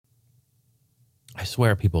I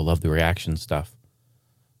swear people love the reaction stuff.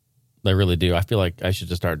 They really do. I feel like I should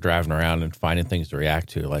just start driving around and finding things to react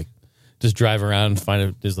to. Like, just drive around and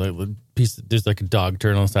find there's like a dog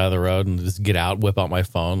turn on the side of the road and just get out, whip out my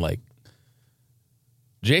phone. Like,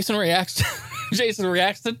 Jason reacts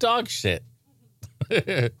to dog shit.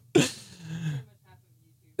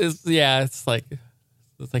 It's like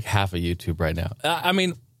half of YouTube right now. I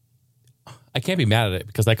mean, I can't be mad at it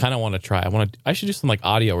because I kind of want to try. I should do some like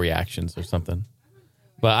audio reactions or something.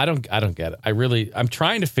 But I don't get it. I'm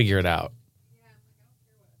trying to figure it out.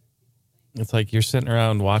 It's like you're sitting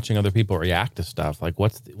around watching other people react to stuff. Like,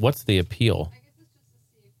 what's the appeal?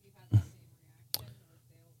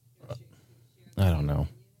 I don't know.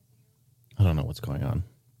 I don't know what's going on.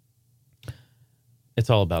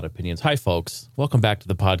 It's all about opinions. Hi, folks. Welcome back to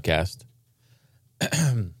the podcast.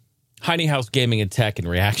 Heiny House Gaming and Tech and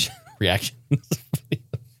reactions.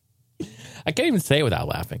 I can't even say it without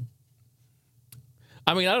laughing.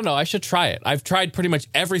 I mean, I don't know. I should try it. I've tried pretty much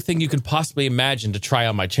everything you can possibly imagine to try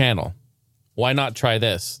on my channel. Why not try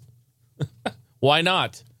this? Why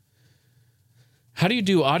not? How do you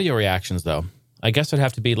do audio reactions, though? I guess it'd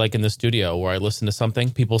have to be like in the studio where I listen to something,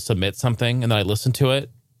 people submit something, and then I listen to it,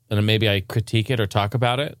 and then maybe I critique it or talk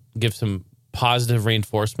about it, give some positive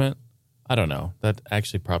reinforcement. I don't know. That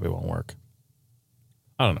actually probably won't work.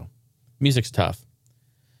 I don't know. Music's tough.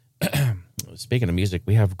 Speaking of music,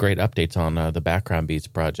 we have great updates on the Background Beats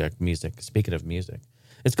project, music. Speaking of music,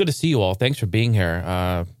 it's good to see you all. Thanks for being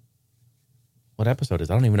here. What episode is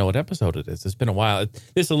it? I don't even know what episode it is. It's been a while.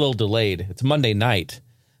 It's a little delayed. It's Monday night.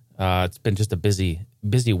 It's been just a busy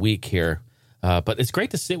week here. But it's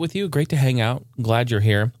great to sit with you. Great to hang out. Glad you're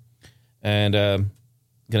here. And going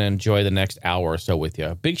to enjoy the next hour or so with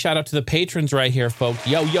you. Big shout out to the patrons right here, folks.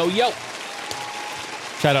 Yo, yo, yo.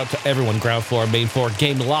 Shout out to everyone. Ground floor, main floor,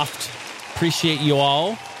 game loft. Appreciate you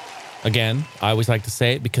all. Again, I always like to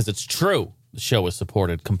say it because it's true. The show is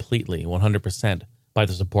supported completely, 100%, by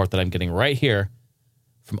the support that I'm getting right here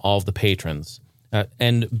from all of the patrons.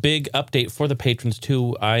 And big update for the patrons,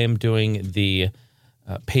 too. I am doing the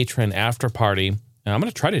patron after party. And I'm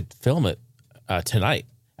going to try to film it tonight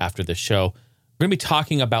after the show. We're going to be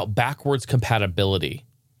talking about backwards compatibility.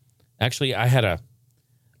 Actually, I had I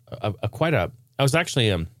was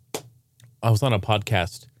on a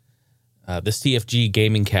podcast, the CFG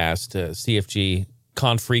Gaming Cast, CFG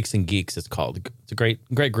Con Freaks and Geeks, it's called. It's a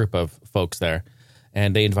great group of folks there.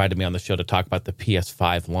 And they invited me on the show to talk about the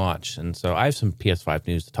PS5 launch. And so I have some PS5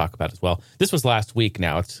 news to talk about as well. This was last week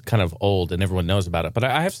now. It's kind of old and everyone knows about it. But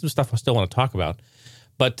I have some stuff I still want to talk about.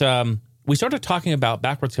 But we started talking about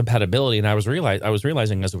backwards compatibility, and I was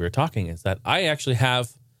realizing as we were talking is that I actually have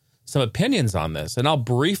some opinions on this. And I'll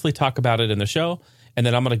briefly talk about it in the show, and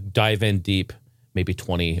then I'm going to dive in deep, maybe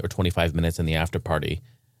 20 or 25 minutes in the after party.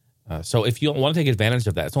 So if you want to take advantage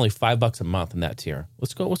of that, it's only $5 a month in that tier.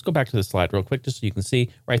 Let's go back to the slide real quick just so you can see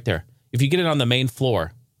right there. If you get it on the main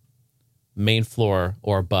floor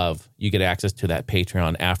or above, you get access to that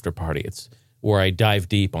Patreon after party. It's where I dive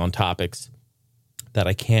deep on topics that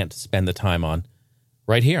I can't spend the time on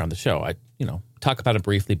right here on the show. I talk about it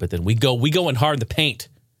briefly, but then we go in hard in the paint.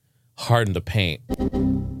 Hard in the paint.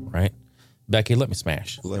 Right? Becky, let me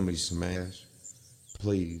smash. Let me smash.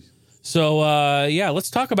 Please. So, let's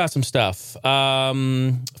talk about some stuff.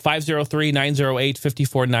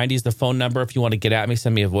 503-908-5490 is the phone number. If you want to get at me,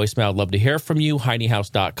 send me a voicemail. I'd love to hear from you.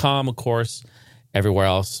 HeinyHouse.com, of course, everywhere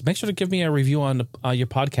else. Make sure to give me a review on your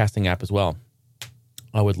podcasting app as well.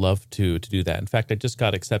 I would love to do that. In fact, I just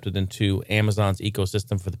got accepted into Amazon's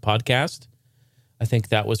ecosystem for the podcast. I think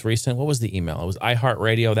that was recent. What was the email? It was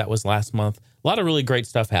iHeartRadio. That was last month. A lot of really great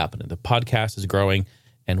stuff happening. The podcast is growing,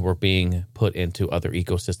 and we're being put into other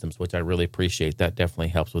ecosystems, which I really appreciate. That definitely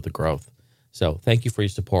helps with the growth. So thank you for your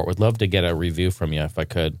support. Would love to get a review from you if I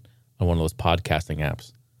could on one of those podcasting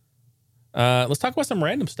apps. Let's talk about some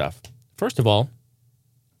random stuff. First of all,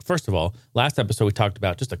 last episode we talked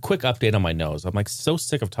about just a quick update on my nose. I'm like so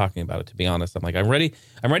sick of talking about it, to be honest. I'm like, I'm ready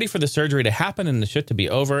for the surgery to happen and the shit to be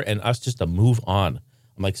over and us just to move on.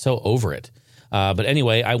 I'm like so over it. But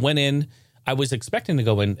anyway, I went in. I was expecting to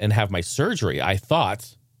go in and have my surgery, I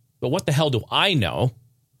thought. But what the hell do I know?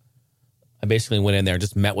 I basically went in there and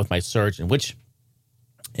just met with my surgeon,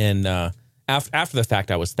 after the fact,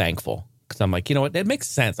 I was thankful. Because I'm like, you know what? It makes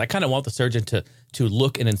sense. I kind of want the surgeon to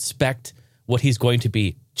look and inspect what he's going to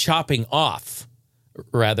be chopping off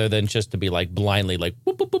rather than just to be like blindly like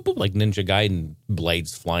boop, boop, boop, boop, like Ninja Gaiden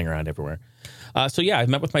blades flying around everywhere. I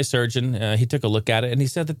met with my surgeon. He took a look at it and he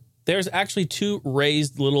said that there's actually 2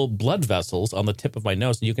 raised little blood vessels on the tip of my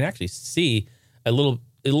nose. And you can actually see a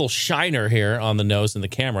little shiner here on the nose in the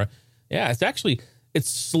camera. Yeah, it's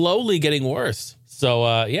slowly getting worse.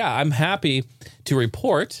 So, yeah, I'm happy to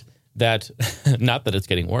report that, not that it's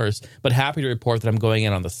getting worse, but happy to report that I'm going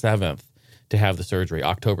in on the 7th to have the surgery,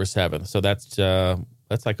 October 7th. So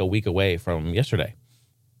that's like a week away from yesterday,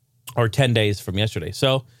 or 10 days from yesterday.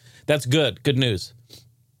 So that's good. Good news.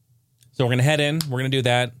 So we're going to head in. We're going to do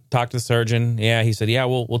that. Talk to the surgeon. Yeah, he said, yeah,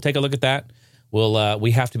 we'll take a look at that.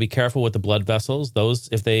 We have to be careful with the blood vessels. Those,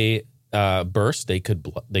 if they burst, they could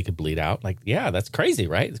bleed out. Like, yeah, that's crazy,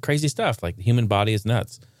 right? It's crazy stuff. Like, the human body is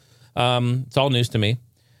nuts. It's all news to me.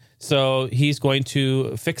 So he's going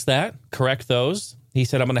to fix that, correct those. He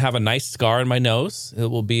said, I'm going to have a nice scar in my nose. It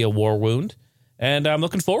will be a war wound. And I'm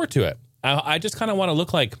looking forward to it. I just kind of want to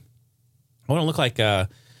look like, I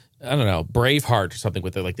don't know, Braveheart or something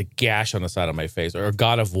with like the gash on the side of my face, or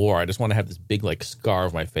God of War. I just want to have this big like scar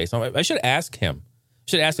of my face. I should ask him.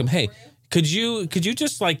 Hey, could you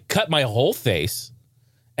just like cut my whole face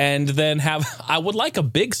and then I would like a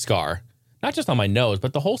big scar, not just on my nose,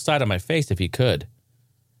 but the whole side of my face if you could.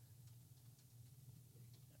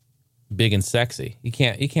 Big and sexy. You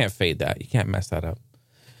can't fade that. You can't mess that up.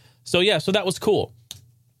 So yeah, so that was cool.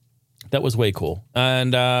 That was way cool.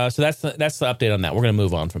 And so that's the update on that. We're going to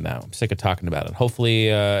move on from that. I'm sick of talking about it. Hopefully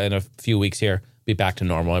in a few weeks here, be back to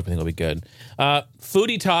normal. Everything will be good.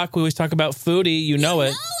 Foodie talk. We always talk about foodie. You know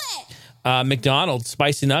it. McDonald's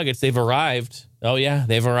Spicy Nuggets, they've arrived. Oh, yeah,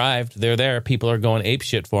 they've arrived. They're there. People are going ape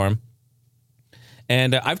shit for them.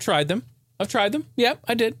 And I've tried them. Yep,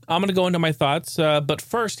 I did. I'm going to go into my thoughts. But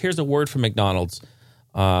first, here's a word from McDonald's,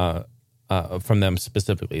 from them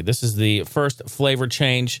specifically. This is the first flavor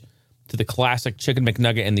change to the classic Chicken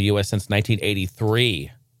McNugget in the U.S. since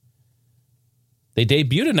 1983. They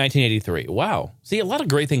debuted in 1983. Wow. See, a lot of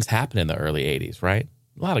great things happened in the early 80s, right?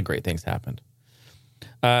 A lot of great things happened.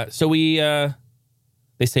 So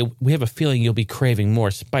they say, we have a feeling you'll be craving more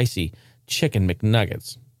spicy Chicken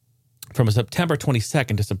McNuggets. From September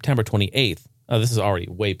 22nd to September 28th. Oh, this is already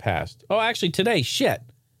way past. Oh, actually, today, shit.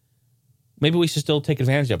 Maybe we should still take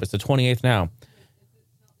advantage of it. It's the 28th now.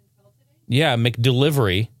 Yeah,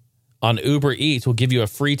 McDelivery on Uber Eats will give you a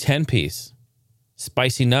free 10-piece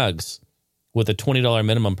spicy nugs with a $20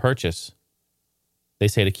 minimum purchase. They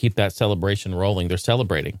say to keep that celebration rolling. They're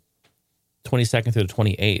celebrating. 22nd through the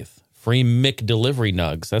 28th. Free McDelivery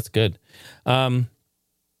nugs. That's good.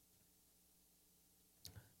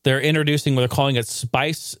 They're introducing what they're calling it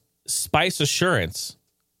Spice Assurance.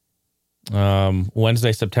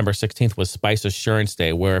 Wednesday, September 16th was Spice Assurance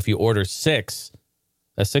Day, where if you order a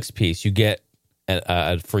 6-piece, you get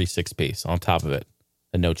a free 6-piece on top of it,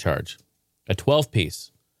 at no charge. A 12-piece.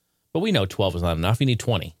 But we know 12 is not enough. You need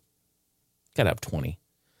 20. Got to have 20.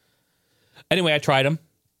 Anyway, I tried them.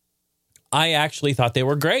 I actually thought they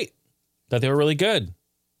were great. Thought they were really good.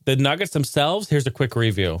 The nuggets themselves, here's a quick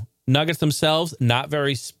review. Nuggets themselves, not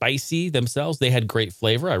very spicy themselves. They had great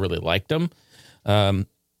flavor. I really liked them.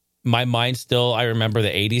 My mind still, I remember the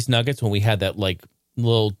 80s nuggets when we had that like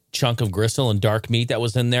little chunk of gristle and dark meat that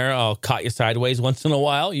was in there. I'll caught you sideways once in a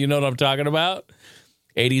while. You know what I'm talking about?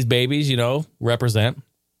 80s babies, represent.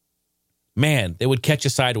 Man, they would catch you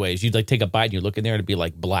sideways. You'd like take a bite and you look in there and it'd be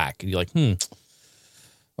like black. And you're like,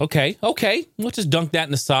 okay. Let's just dunk that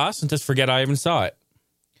in the sauce and just forget I even saw it.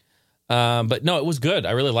 But no, it was good.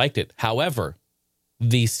 I really liked it. However,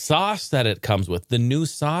 the sauce that it comes with, the new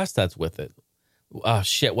sauce that's with it. Oh,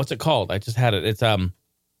 shit. What's it called? I just had it. It's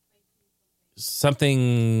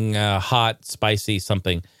something hot, spicy,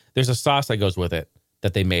 something. There's a sauce that goes with it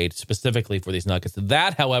that they made specifically for these nuggets.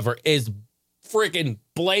 That, however, is freaking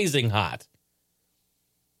blazing hot.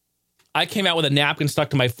 I came out with a napkin stuck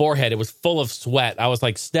to my forehead. It was full of sweat. I was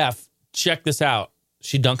like, Steph, check this out.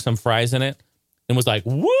 She dunked some fries in it and was like,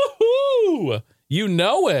 woohoo! You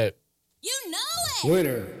know it.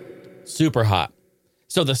 Winner. Super hot.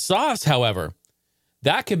 So the sauce, however,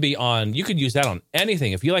 that could be on, you could use that on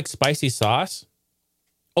anything. If you like spicy sauce.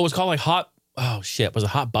 Oh, it's called like hot, oh shit. Was it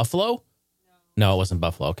hot buffalo? No, it wasn't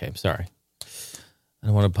buffalo. Okay, I'm sorry. I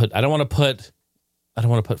don't want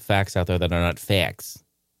to put facts out there that are not facts.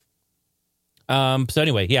 So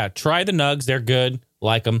anyway, yeah, try the nugs. They're good.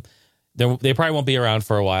 Like them. They probably won't be around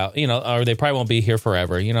for a while, or they probably won't be here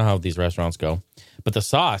forever. You know how these restaurants go. But the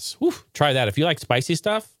sauce, try that. If you like spicy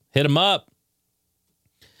stuff, hit them up.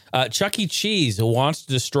 Chuck E. Cheese wants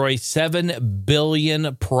to destroy 7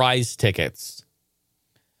 billion prize tickets.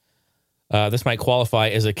 This might qualify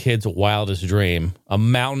as a kid's wildest dream. A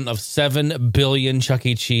mountain of 7 billion Chuck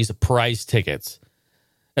E. Cheese prize tickets.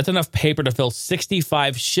 That's enough paper to fill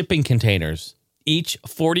 65 shipping containers, each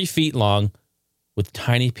 40 feet long, with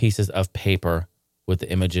tiny pieces of paper with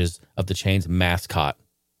the images of the chain's mascot.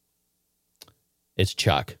 It's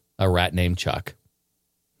Chuck, a rat named Chuck.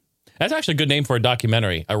 That's actually a good name for a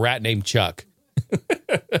documentary. A rat named Chuck.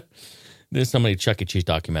 There's so many Chuck E. Cheese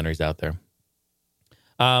documentaries out there.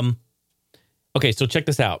 Okay, so check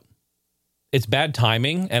this out. It's bad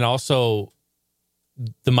timing, and also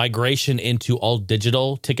the migration into all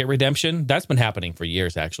digital ticket redemption. That's been happening for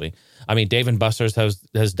years, actually. I mean, Dave & Buster's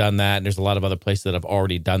has done that, and there's a lot of other places that have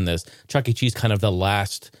already done this. Chuck E. Cheese kind of the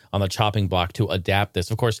last on the chopping block to adapt this.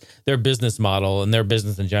 Of course, their business model and their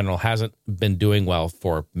business in general hasn't been doing well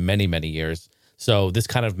for many, many years. So this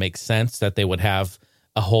kind of makes sense that they would have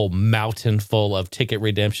a whole mountain full of ticket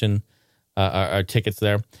redemption or tickets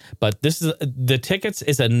there. But the tickets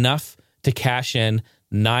is enough to cash in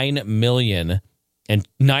 $9 million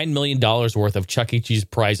worth of Chuck E. Cheese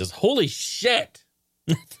prizes. Holy shit.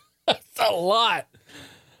 That's a lot.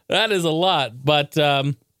 That is a lot. But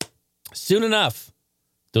soon enough,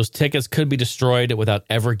 those tickets could be destroyed without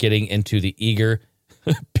ever getting into the eager,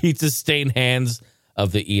 pizza-stained hands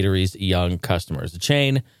of the eatery's young customers. The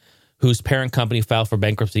chain, whose parent company filed for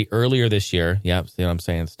bankruptcy earlier this year. Yeah, see what I'm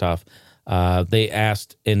saying? It's tough. They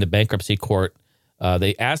asked the bankruptcy court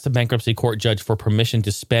judge for permission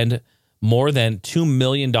to spend more than $2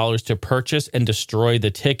 million to purchase and destroy the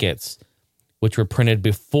tickets, which were printed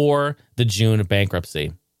before the June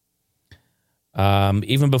bankruptcy.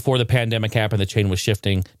 Even before the pandemic happened, the chain was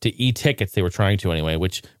shifting to e-tickets. They were trying to anyway,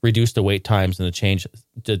 which reduced the wait times in the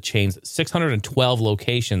chain's 612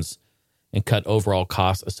 locations and cut overall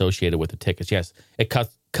costs associated with the tickets. Yes, it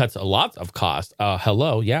cuts a lot of cost.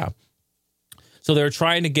 Yeah. So they're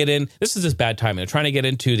trying to get in. This is just bad timing. They're trying to get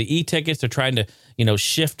into the e-tickets. They're trying to,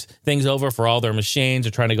 shift things over for all their machines.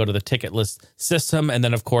 They're trying to go to the ticketless system. And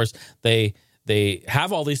then, of course, they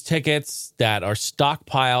have all these tickets that are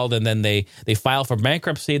stockpiled, and then they file for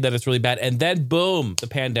bankruptcy that it's really bad. And then, boom, the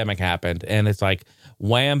pandemic happened. And it's like,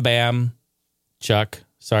 wham, bam, Chuck,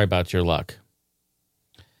 sorry about your luck.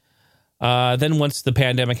 Then once the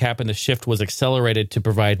pandemic happened, the shift was accelerated to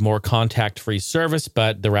provide more contact-free service,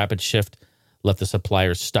 but the rapid shift left the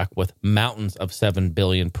suppliers stuck with mountains of 7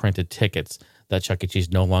 billion printed tickets that Chuck E.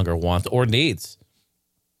 Cheese no longer wants or needs.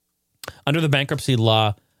 Under the bankruptcy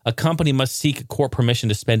law, a company must seek court permission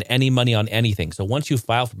to spend any money on anything. So once you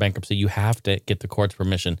file for bankruptcy, you have to get the court's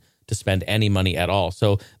permission to spend any money at all.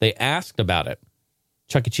 So they asked about it.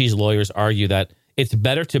 Chuck E. Cheese lawyers argue that it's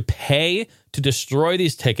better to pay to destroy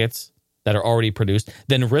these tickets that are already produced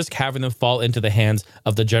than risk having them fall into the hands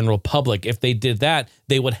of the general public. If they did that,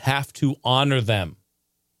 they would have to honor them.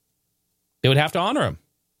 They would have to honor them.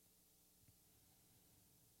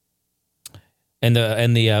 And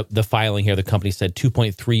the filing here, the company said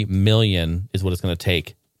 $2.3 million is what it's going to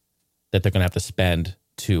take that they're going to have to spend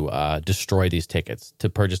to destroy these tickets,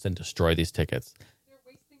 to purchase and destroy these tickets. They're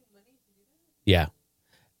wasting money to do that? Yeah.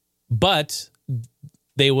 But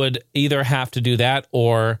they would either have to do that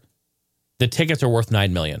or the tickets are worth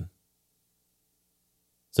 $9 million.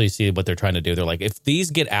 So you see what they're trying to do. They're like, if these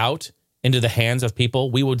get out into the hands of people,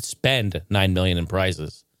 we would spend $9 million in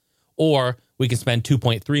prizes. Or we can spend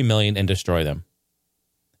 $2.3 million and destroy them.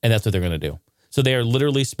 And that's what they're going to do. So they are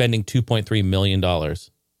literally spending $2.3 million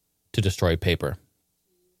to destroy paper.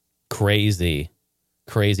 Crazy.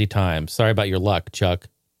 Crazy times. Sorry about your luck, Chuck.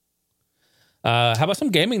 How about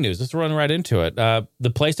some gaming news? Let's run right into it. The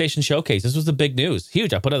PlayStation Showcase. This was the big news.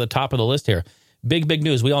 Huge. I put it at the top of the list here. Big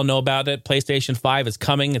news. We all know about it. PlayStation 5 is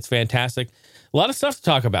coming. It's fantastic. A lot of stuff to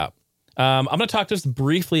talk about. I'm going to talk just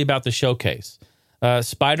briefly about the showcase.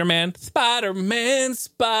 Spider-Man. See,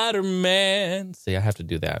 I have to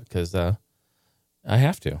do that because I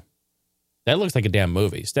have to. That looks like a damn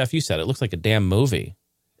movie. Steph, you said it looks like a damn movie.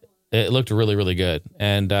 It looked really, really good.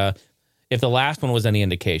 And if the last one was any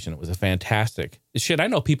indication, it was a fantastic. Shit, I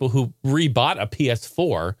know people who rebought a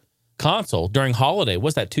PS4 console during holiday.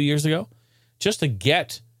 Was that 2 years ago? Just to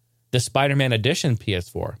get the Spider-Man Edition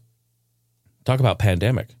PS4. Talk about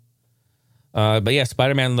pandemic. But yeah,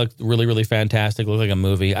 Spider-Man looked really, really fantastic. Looked like a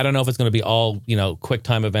movie. I don't know if it's going to be all, quick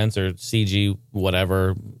time events or CG,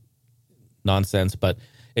 whatever nonsense, but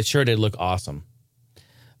it sure did look awesome.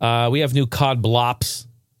 We have new COD Blops,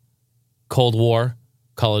 Cold War,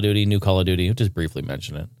 Call of Duty, new Call of Duty. I'll just briefly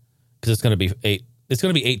mention it because it's going to be 8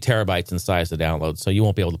 terabytes in size to download, so you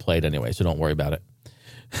won't be able to play it anyway, so don't worry about it.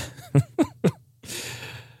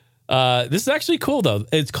 This is actually cool, though.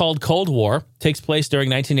 It's called Cold War. Takes place during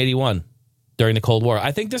 1981, during the Cold War.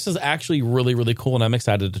 I think this is actually really, really cool, and I'm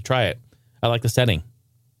excited to try it. I like the setting.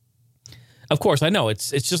 Of course, I know.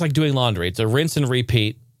 It's just like doing laundry. It's a rinse and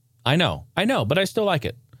repeat. I know, but I still like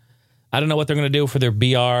it. I don't know what they're going to do for their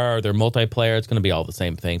BR or their multiplayer. It's going to be all the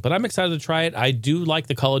same thing. But I'm excited to try it. I do like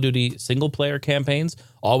the Call of Duty single-player campaigns.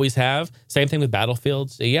 Always have. Same thing with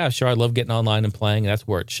Battlefield. So yeah, sure, I love getting online and playing. And that's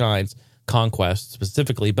where it shines. Conquest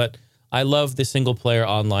specifically. But I love the single-player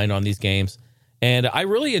online on these games. And I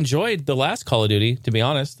really enjoyed the last Call of Duty, to be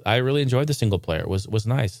honest. I really enjoyed the single-player. It was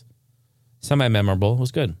nice. Semi-memorable. It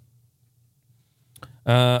was good.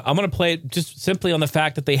 I'm going to play it just simply on the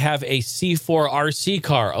fact that they have a C4 RC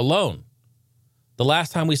car alone. The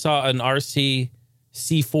last time we saw an RC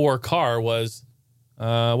C4 car was,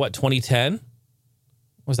 2010? What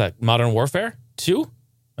was that? Modern Warfare 2,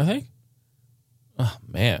 I think? Oh,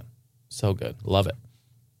 man. So good. Love it.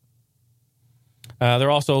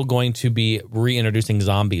 They're also going to be reintroducing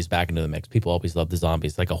zombies back into the mix. People always love the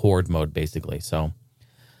zombies, like a horde mode, basically. So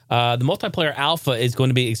the multiplayer alpha is going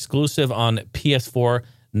to be exclusive on PS4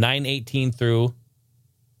 9/18 through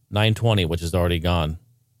 9/20, which is already gone.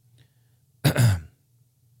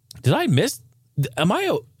 Did I miss? Am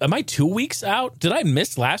I 2 weeks out? Did I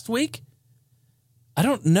miss last week? I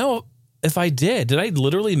don't know if I did. Did I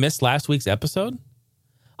literally miss last week's episode?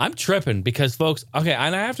 I'm tripping because, folks, okay,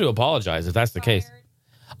 and I have to apologize if that's the case.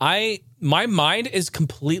 My mind is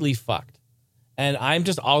completely fucked. And I'm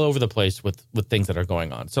just all over the place with things that are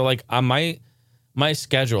going on. So like my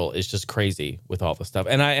schedule is just crazy with all this stuff.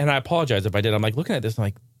 And I apologize if I did. I'm like looking at this, I'm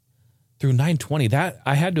like, through 9/20, that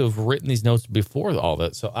I had to have written these notes before all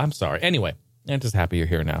that. So I'm sorry. Anyway, I'm just happy you're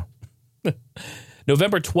here now.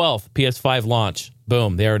 November 12th, PS5 launch.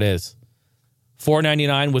 Boom, there it is.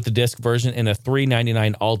 $4.99 with the disc version and a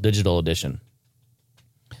 $3.99 all digital edition.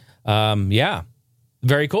 Yeah,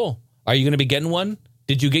 very cool. Are you going to be getting one?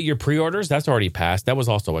 Did you get your pre-orders? That's already passed. That was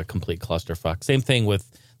also a complete clusterfuck. Same thing with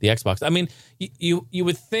the Xbox. I mean, you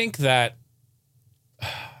would think that,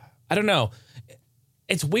 I don't know.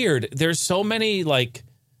 It's weird. There's so many, like,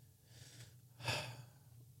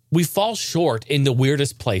 we fall short in the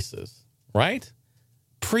weirdest places, right?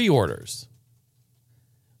 Pre-orders.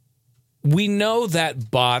 We know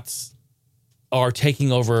that bots are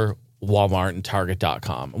taking over Walmart and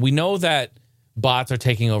Target.com. We know that bots are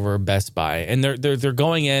taking over Best Buy, and they're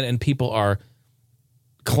going in, and people are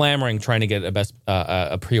clamoring trying to get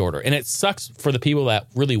a pre-order. And it sucks for the people that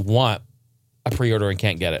really want a pre-order and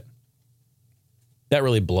can't get it. That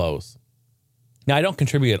really blows. Now, I don't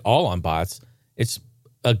contribute at all on bots. It's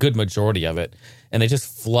a good majority of it, and they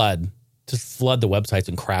just flood the websites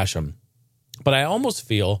and crash them. But I almost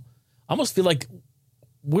feel like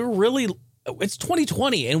it's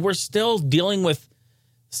 2020 and we're still dealing with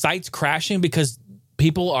sites crashing because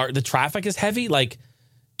the traffic is heavy. Like,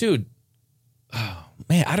 dude, oh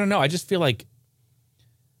man, I don't know. I just feel like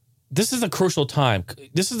this is a crucial time.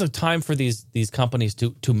 This is a time for these companies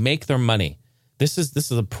to make their money. This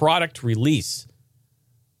is a product release.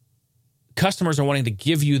 Customers are wanting to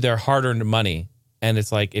give you their hard-earned money. And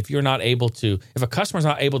it's like, if a customer's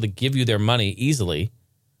not able to give you their money easily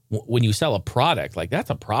when you sell a product, like, that's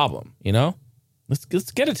a problem, you know? Let's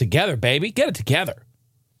get it together, baby. Get it together.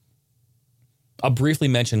 I'll briefly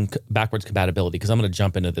mention backwards compatibility because I'm going to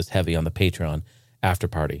jump into this heavy on the Patreon after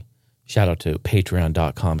party. Shout out to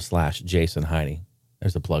patreon.com/Jason Heine.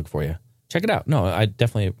 There's a plug for you. Check it out. No, I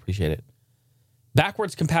definitely appreciate it.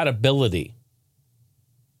 Backwards compatibility.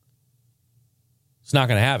 It's not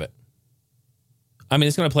going to have it. I mean,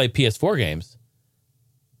 it's going to play PS4 games.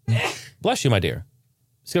 Bless you, my dear.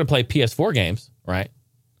 It's going to play PS4 games, right?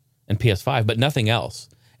 And PS5, but nothing else.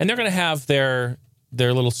 And they're going to have their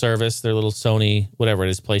little service, their little Sony, whatever it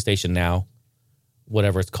is, PlayStation Now,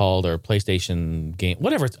 whatever it's called, or PlayStation Game,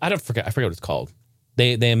 whatever it's, I forget what it's called.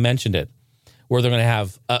 They mentioned it, where they're going to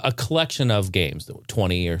have a collection of games,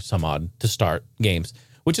 20 or some odd to start games,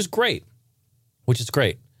 which is great.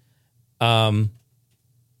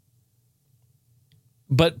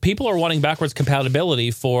 But people are wanting backwards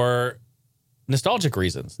compatibility for nostalgic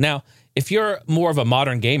reasons. Now, if you're more of a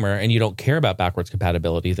modern gamer and you don't care about backwards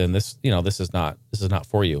compatibility, then this is not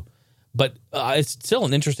for you. But it's still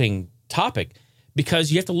an interesting topic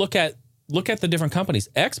because you have to look at the different companies.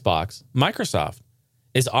 Xbox, Microsoft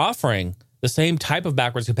is offering the same type of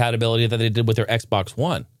backwards compatibility that they did with their Xbox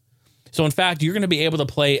One. So in fact, you're going to be able to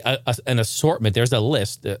play an assortment. There's a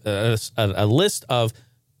list of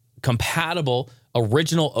compatible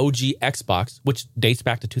original OG Xbox, which dates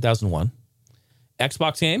back to 2001,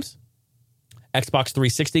 Xbox games, Xbox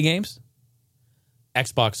 360 games,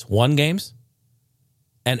 Xbox One games,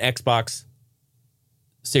 and Xbox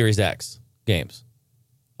Series X games.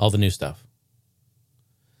 All the new stuff.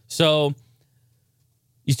 So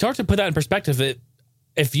you start to put that in perspective that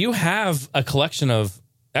if you have a collection of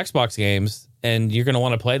Xbox games and you're going to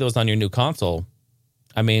want to play those on your new console,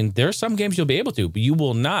 I mean, there are some games you'll be able to, but you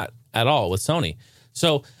will not at all with Sony.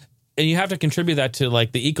 So, and you have to contribute that to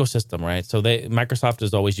like the ecosystem, right? So Microsoft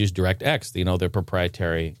has always used DirectX, their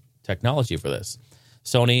proprietary technology for this.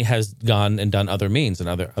 Sony has gone and done other means and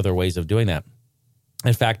other ways of doing that.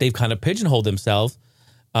 In fact, they've kind of pigeonholed themselves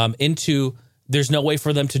into there's no way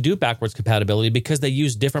for them to do backwards compatibility because they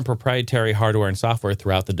use different proprietary hardware and software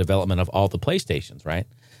throughout the development of all the PlayStations, right?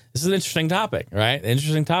 This is an interesting topic, right?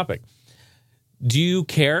 Interesting topic. Do you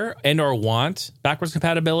care and or want backwards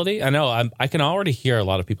compatibility? I know I can already hear a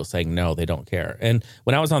lot of people saying no, they don't care. And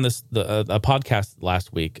when I was on a podcast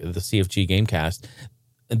last week, the CFG Gamecast,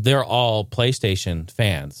 they're all PlayStation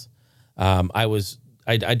fans.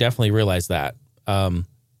 I definitely realized that.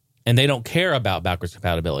 And they don't care about backwards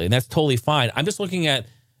compatibility, and that's totally fine. I'm just looking at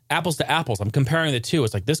apples to apples. I'm comparing the two.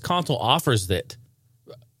 It's like this console offers it,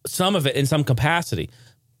 some of it in some capacity.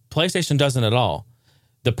 PlayStation doesn't at all.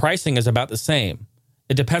 The pricing is about the same.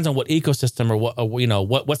 It depends on what ecosystem or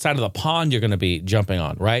what side of the pond you're going to be jumping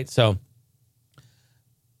on, right? So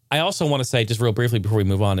I also want to say just real briefly before we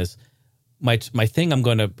move on is my thing I'm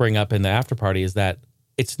going to bring up in the after party is that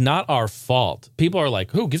it's not our fault. People are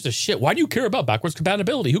like, who gives a shit? Why do you care about backwards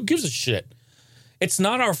compatibility? Who gives a shit? It's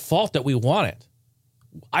not our fault that we want it.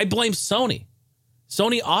 I blame Sony.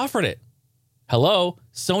 Sony offered it. Hello?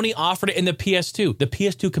 Sony offered it in the PS2. The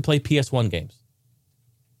PS2 could play PS1 games.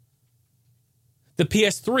 The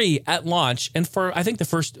PS3 at launch, and for I think the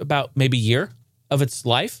first about maybe year of its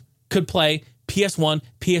life, could play PS1,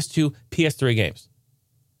 PS2, PS3 games.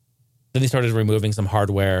 Then they started removing some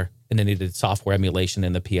hardware, and they needed software emulation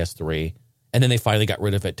in the PS3. And then they finally got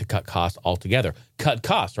rid of it to cut costs altogether. Cut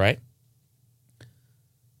costs, right?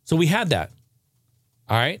 So we had that.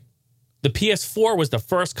 All right? The PS4 was the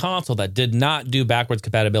first console that did not do backwards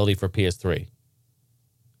compatibility for PS3.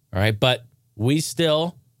 All right? But we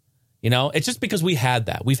still... it's just because we had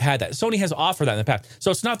that. We've had that. Sony has offered that in the past.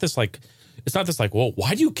 So it's not this like, well,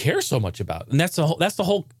 why do you care so much about it? And that's the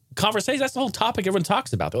whole conversation. That's the whole topic everyone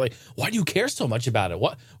talks about. They're like, why do you care so much about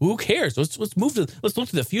it? Who cares? Let's look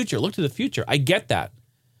to the future. Look to the future. I get that.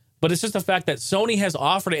 But it's just the fact that Sony has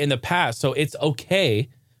offered it in the past. So it's okay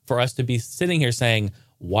for us to be sitting here saying,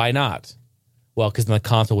 why not? Well, because the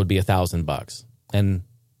console would be $1,000. And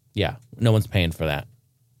yeah, no one's paying for that.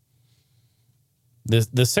 The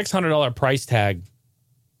 $600 price tag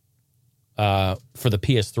for the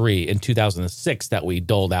PS3 in 2006 that we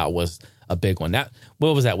doled out was a big one.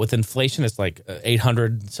 What was that? With inflation, it's like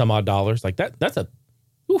 $800 some odd dollars. Like that's a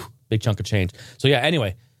big chunk of change. So yeah,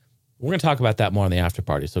 anyway, we're going to talk about that more in the after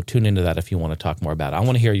party. So tune into that if you want to talk more about it. I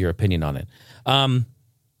want to hear your opinion on it.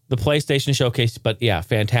 The PlayStation Showcase, but yeah,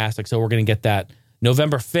 fantastic. So we're going to get that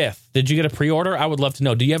November 5th. Did you get a pre-order? I would love to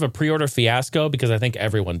know. Do you have a pre-order fiasco? Because I think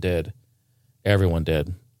everyone did. Everyone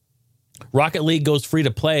did. Rocket League goes free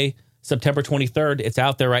to play September 23rd. It's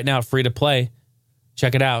out there right now, free to play.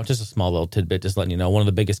 Check it out. Just a small little tidbit, just letting you know. One of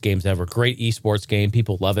the biggest games ever. Great esports game.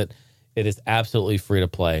 People love it. It is absolutely free to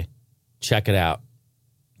play. Check it out.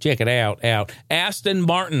 Check it out. Aston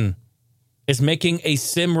Martin is making a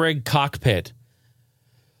sim rig cockpit.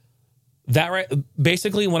 That right?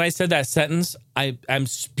 Basically, when I said that sentence, I'm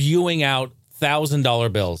spewing out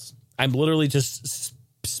 $1,000 bills. I'm literally just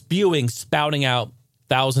spouting out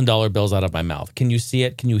 $1,000 bills out of my mouth. Can you see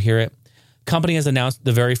it? Can you hear it? Company has announced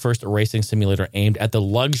the very first racing simulator aimed at the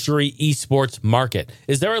luxury esports market.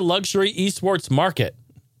 Is there a luxury esports market?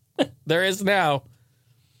 There is now.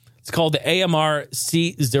 It's called the AMR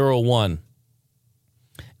C01.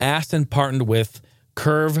 Aston partnered with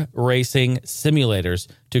Curve Racing Simulators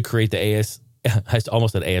to create the I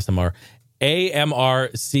almost said ASMR. AMR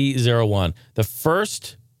C01, the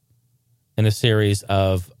first in a series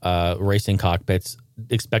of racing cockpits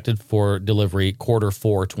expected for delivery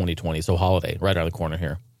Q4 2020. So holiday, right around the corner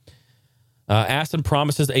here. Aston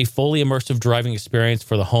promises a fully immersive driving experience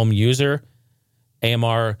for the home user.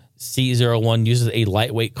 AMR C01 uses a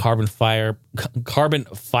lightweight carbon fiber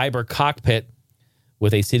cockpit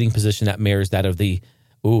with a seating position that mirrors that of the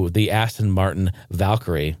Aston Martin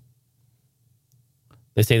Valkyrie.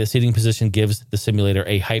 They say the seating position gives the simulator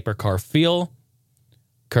a hypercar feel.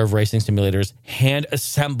 Curve Racing Simulators hand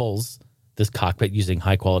assembles this cockpit using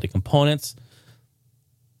high-quality components.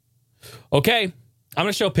 Okay, I'm going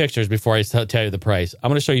to show pictures before I tell you the price. I'm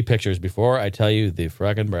going to show you pictures before I tell you the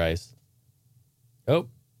frickin' price. Oh,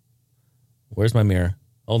 where's my mirror?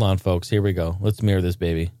 Hold on, folks. Here we go. Let's mirror this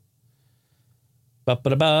baby.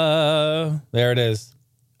 Ba-ba-da-ba. There it is.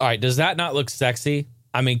 All right, does that not look sexy?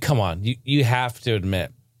 I mean, come on. You have to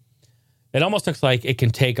admit. It almost looks like it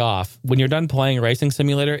can take off. When you're done playing Racing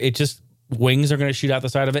Simulator, wings are going to shoot out the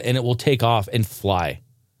side of it, and it will take off and fly.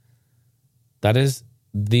 That is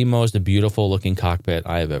the most beautiful looking cockpit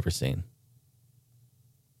I have ever seen.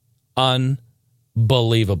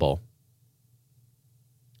 Unbelievable.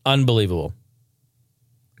 Unbelievable.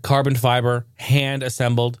 Carbon fiber, hand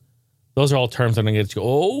assembled. Those are all terms I'm going to get to.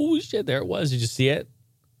 Oh, shit, there it was. Did you see it?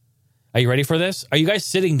 Are you ready for this? Are you guys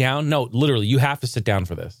sitting down? No, literally, you have to sit down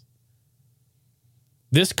for this.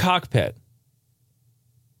 This cockpit,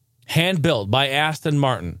 hand built by Aston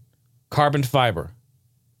Martin, carbon fiber,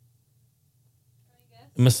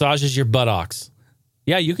 massages your buttocks.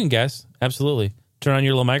 Yeah, you can guess. Absolutely. Turn on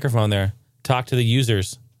your little microphone there. Talk to the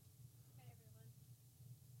users.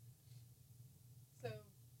 So,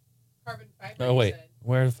 carbon fiber. Oh, wait.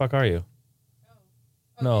 Where the fuck are you? Oh.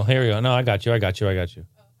 No, here we go. No, I got you. Oh, hi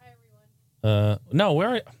everyone. No, where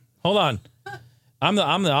are you? Hold on. I'm the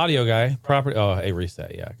audio guy. Property. Oh, hey,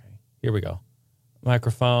 reset. Yeah, okay. Here we go.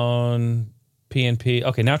 Microphone, PNP.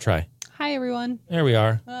 Okay, now try. Hi everyone. There we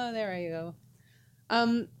are. Oh, there I go.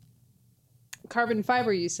 Carbon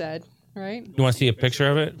fiber, you said, right? You want to see a picture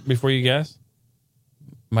of it before you guess?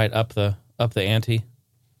 Might up the ante.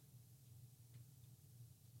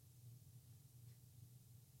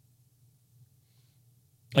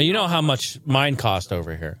 Oh, you know how much mine cost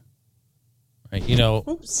over here, right? You know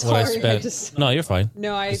Oops, sorry, what I spent. No, you're fine.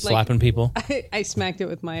 No, I Just slapping people. I smacked it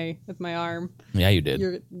with my arm. Yeah, you did.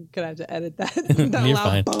 You're gonna have to edit that. You're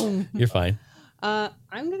fine. Boom. You're fine.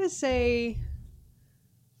 I'm gonna say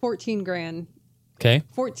 $14,000. Okay.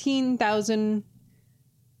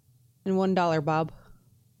 $14,001, Bob.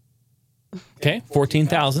 Okay.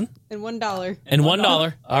 14,000 And $1. and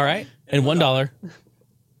 $1. All right, and $1.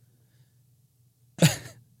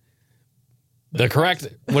 The correct.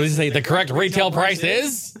 What did you say? The correct retail price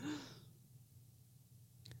is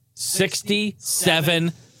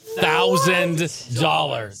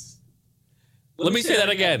 $67,000. Let me say that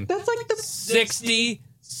again. That's like the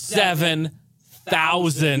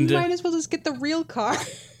 $67,000. You might as well just get the real car.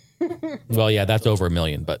 Well, yeah, that's over $1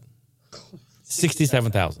 million, but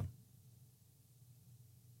 67,000.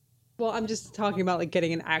 Well, I'm just talking about like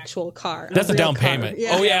getting an actual car. That's a real down car. payment.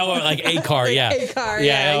 Yeah. Oh yeah, well, like a car. Like Yeah, a car.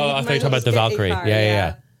 Yeah, oh, I thought you were talking about the Valkyrie.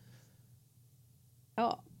 Yeah.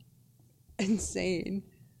 Oh, insane!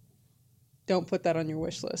 Don't put that on your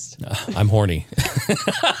wish list. I'm horny.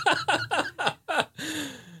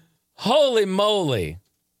 Holy moly!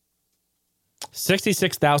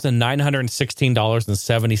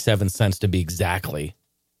 $66,916.77 to be exactly.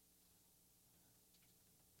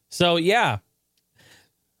 So yeah.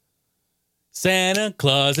 Santa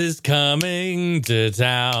Claus is coming to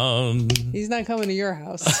town. He's not coming to your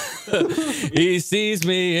house. He sees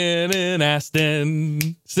me in an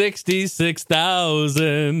Aston.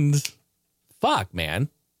 66,000. Fuck, man.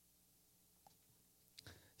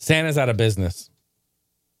 Santa's out of business.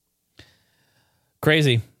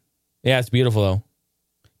 Crazy. Yeah, it's beautiful, though.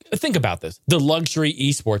 Think about this. The luxury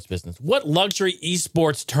esports business. What luxury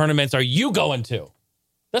esports tournaments are you going to?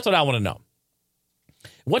 That's what I want to know.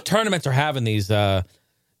 What tournaments are having these?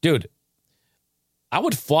 Dude, I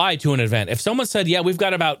would fly to an event. If someone said, yeah, we've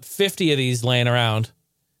got about 50 of these laying around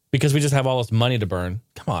because we just have all this money to burn.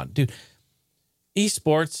 Come on, dude.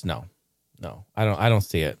 Esports? No, I don't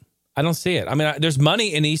see it. I don't see it. I mean, there's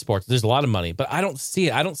money in esports. There's a lot of money, but I don't see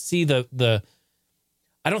it. I don't see the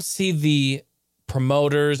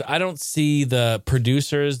promoters. I don't see the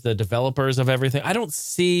producers, the developers of everything. I don't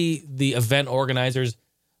see the event organizers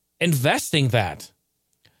investing that.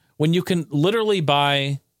 When you can literally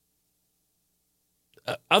buy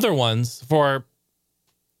other ones for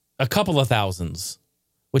a couple of thousands,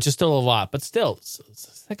 which is still a lot, but still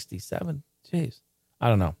 67. Jeez. I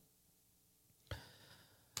don't know.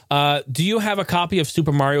 Do you have a copy of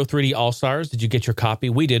Super Mario 3D All-Stars? Did you get your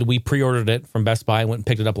copy? We did. We pre-ordered it from Best Buy. Went and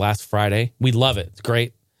picked it up last Friday. We love it. It's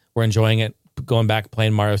great. We're enjoying it. Going back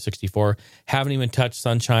playing Mario 64. Haven't even touched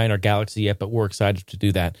Sunshine or Galaxy yet, but we're excited to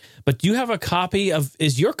do that. But do you have a copy of...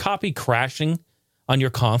 Is your copy crashing on your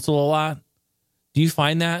console a lot? Do you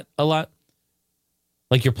find that a lot?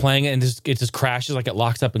 Like you're playing it and it just crashes, like it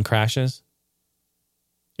locks up and crashes?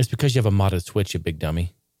 It's because you have a modded Switch, you big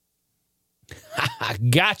dummy.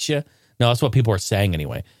 Gotcha. No, that's what people are saying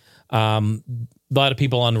anyway. A lot of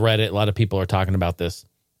people on Reddit, a lot of people are talking about this.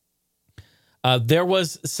 There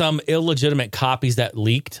was some illegitimate copies that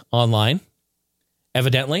leaked online.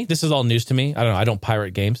 Evidently, this is all news to me. I don't know. I don't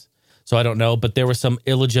pirate games, so I don't know. But there were some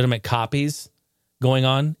illegitimate copies going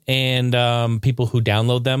on, and people who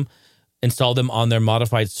download them install them on their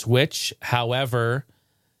modified Switch. However,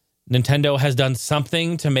 Nintendo has done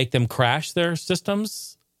something to make them crash their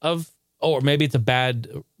systems or maybe it's a bad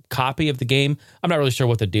copy of the game. I'm not really sure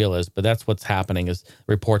what the deal is, but that's what's happening. Is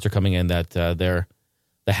reports are coming in that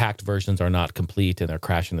the hacked versions are not complete and they're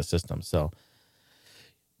crashing the system. So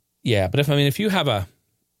yeah, but if you have I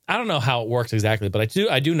don't know how it works exactly, but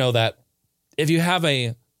I do know that if you have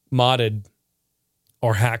a modded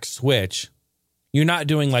or hacked Switch, you're not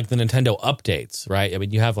doing like the Nintendo updates, right? I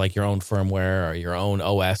mean, you have like your own firmware or your own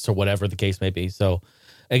OS or whatever the case may be. So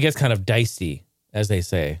it gets kind of dicey, as they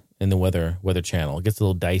say in the Weather Channel. It gets a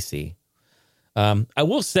little dicey. I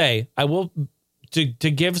will say, to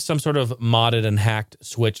give some sort of modded and hacked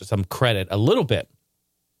Switch some credit a little bit,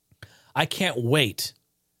 I can't wait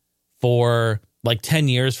for like 10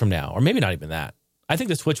 years from now, or maybe not even that. I think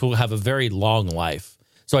the Switch will have a very long life.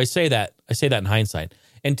 So I say that in hindsight.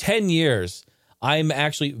 In 10 years, I'm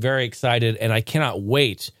actually very excited, and I cannot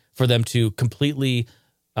wait for them to completely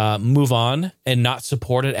move on and not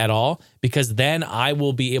support it at all, because then I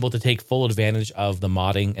will be able to take full advantage of the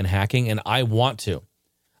modding and hacking, and I want to.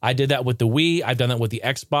 I did that with the Wii. I've done that with the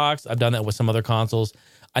Xbox. I've done that with some other consoles.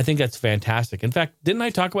 I think that's fantastic. In fact, didn't I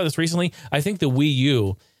talk about this recently? I think the Wii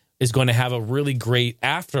U is going to have a really great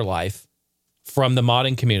afterlife from the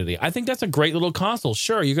modding community. I think that's a great little console.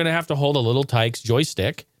 Sure, you're going to have to hold a little Tykes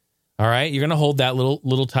joystick. All right, you're going to hold that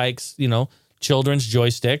little Tykes, children's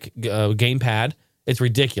joystick, gamepad. It's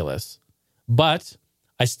ridiculous. But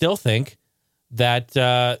I still think that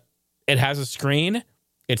it has a screen.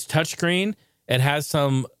 It's touchscreen. It has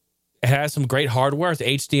some great hardware. It's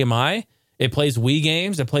HDMI. It plays Wii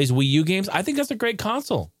games. It plays Wii U games. I think that's a great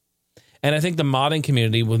console. And I think the modding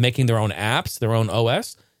community with making their own apps, their own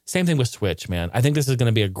OS, same thing with Switch, man. I think this is going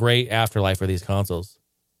to be a great afterlife for these consoles.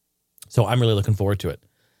 So I'm really looking forward to it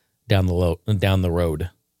down the road.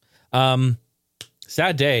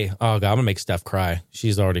 Sad day. Oh God, I'm gonna make Steph cry.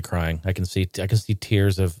 She's already crying. I can see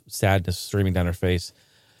tears of sadness streaming down her face.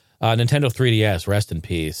 Nintendo 3DS, rest in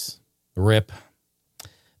peace. RIP.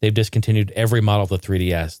 They've discontinued every model of the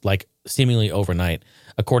 3DS, like seemingly overnight.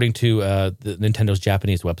 According to the Nintendo's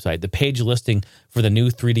Japanese website, the page listing for the new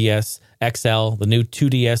 3DS XL, the new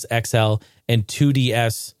 2DS XL, and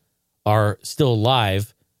 2DS are still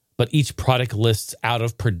live, but each product lists out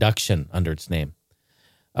of production under its name.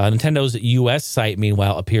 Nintendo's US site,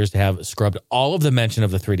 meanwhile, appears to have scrubbed all of the mention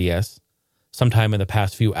of the 3DS sometime in the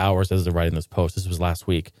past few hours as they're writing this post. This was last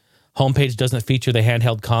week. Homepage doesn't feature the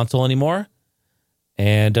handheld console anymore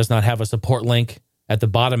and does not have a support link at the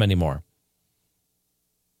bottom anymore.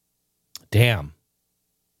 Damn.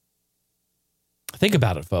 Think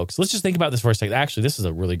about it, folks. Let's just think about this for a second. Actually, this is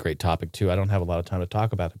a really great topic, too. I don't have a lot of time to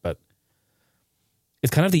talk about it, but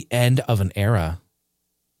it's kind of the end of an era.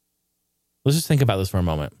 Let's just think about this for a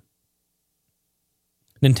moment.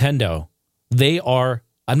 Nintendo, they are,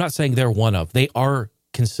 I'm not saying they're one of, they are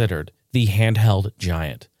considered the handheld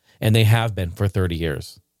giant, and they have been for 30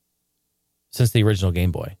 years, since the original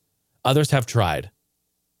Game Boy. Others have tried.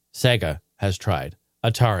 Sega has tried.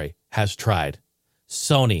 Atari has tried.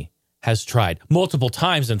 Sony has tried. Multiple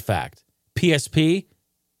times, in fact. PSP,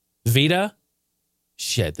 Vita.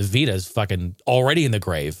 Shit, the Vita is fucking already in the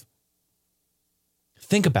grave.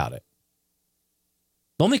 Think about it.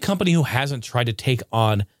 The only company who hasn't tried to take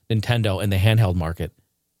on Nintendo in the handheld market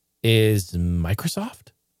is Microsoft.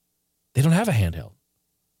 They don't have a handheld.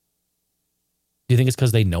 Do you think it's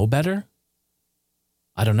because they know better?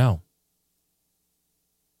 I don't know.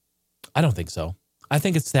 I don't think so. I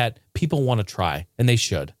think it's that people want to try, and they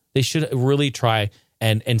should. They should really try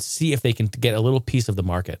and see if they can get a little piece of the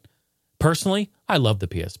market. Personally, I love the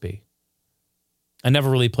PSP. I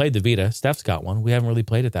never really played the Vita. Steph's got one. We haven't really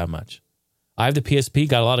played it that much. I have the PSP,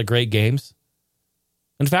 got a lot of great games.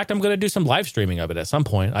 In fact, I'm going to do some live streaming of it at some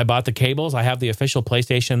point. I bought the cables. I have the official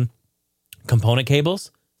PlayStation component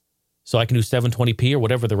cables, so I can do 720p or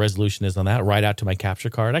whatever the resolution is on that, right out to my capture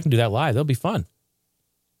card. I can do that live. That'll be fun.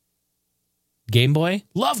 Game Boy?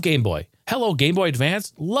 Love Game Boy. Hello, Game Boy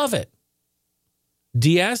Advance? Love it.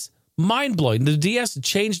 DS? Mind-blowing. The DS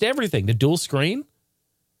changed everything. The dual screen?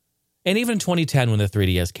 And even in 2010 when the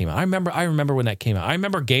 3DS came out. I remember when that came out. I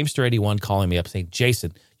remember Gamester81 calling me up saying,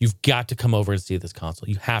 Jason, you've got to come over and see this console.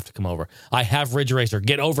 You have to come over. I have Ridge Racer.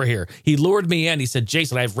 Get over here. He lured me in. He said,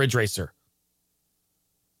 Jason, I have Ridge Racer.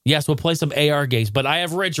 Yes, we'll play some AR games, but I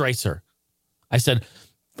have Ridge Racer. I said,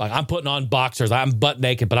 I'm putting on boxers. I'm butt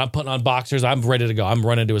naked, but I'm putting on boxers. I'm ready to go. I'm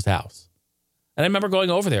running to his house. And I remember going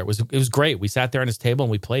over there. It was great. We sat there on his table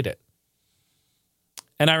and we played it.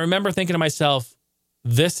 And I remember thinking to myself,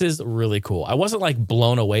 this is really cool. I wasn't like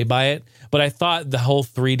blown away by it, but I thought the whole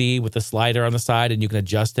 3D with the slider on the side and you can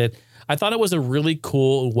adjust it. I thought it was a really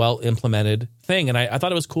cool, well-implemented thing. And I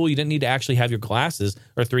thought it was cool. You didn't need to actually have your glasses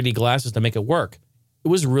or 3D glasses to make it work. It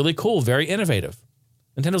was really cool, very innovative.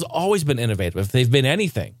 Nintendo's always been innovative if they've been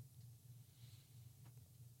anything.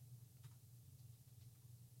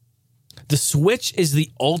 The Switch is the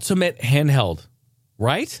ultimate handheld,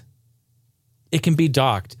 right? It can be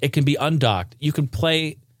docked. It can be undocked. You can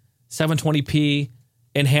play 720p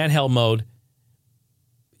in handheld mode.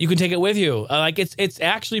 You can take it with you. Like it's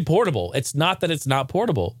actually portable. It's not that it's not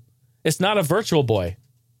portable. It's not a Virtual Boy.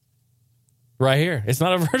 Right here. It's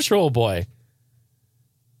not a Virtual Boy.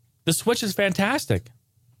 The Switch is fantastic.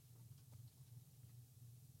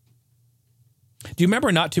 Do you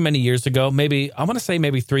remember not too many years ago, maybe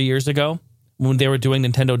 3 years ago, when they were doing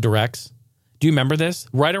Nintendo Directs? Do you remember this?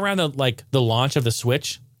 Right around the launch of the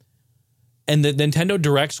Switch? And the Nintendo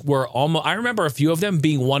Directs were I remember a few of them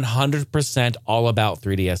being 100% all about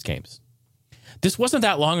 3DS games. This wasn't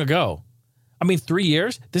that long ago. I mean, 3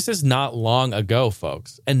 years? This is not long ago,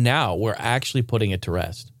 folks. And now we're actually putting it to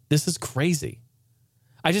rest. This is crazy.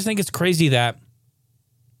 I just think it's crazy that...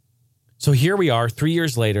 So here we are, 3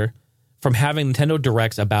 years later, from having Nintendo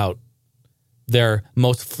Directs about their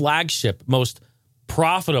most flagship, most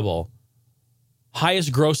profitable,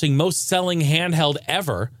 highest grossing, most selling handheld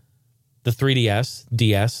ever, the 3DS,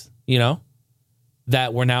 DS,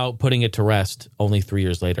 that we're now putting it to rest only 3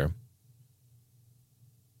 years later.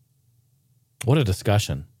 What a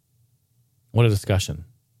discussion. What a discussion.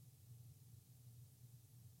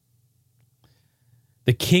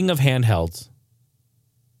 The king of handhelds,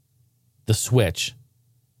 the Switch,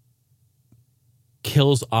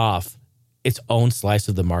 kills off its own slice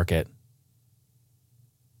of the market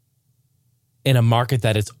in a market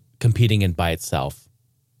that it's competing in by itself.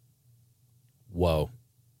 Whoa.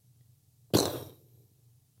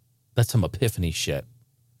 That's some epiphany shit.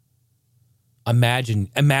 Imagine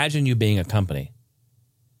you being a company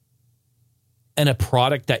and a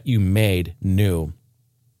product that you made new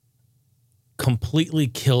completely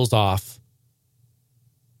kills off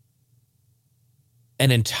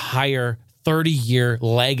an entire 30-year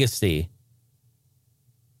legacy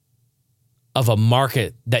of a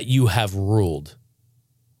market that you have ruled.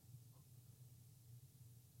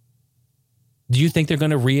 Do you think they're going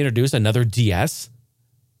to reintroduce another DS?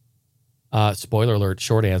 Spoiler alert,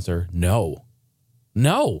 short answer, no.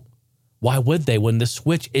 No. Why would they when the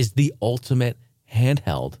Switch is the ultimate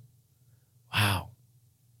handheld? Wow.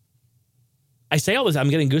 I say all this, I'm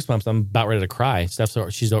getting goosebumps. I'm about ready to cry.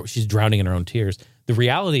 She's drowning in her own tears. The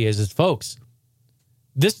reality is folks,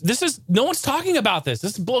 this is, no one's talking about this.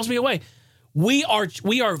 This blows me away. We are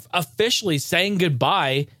officially saying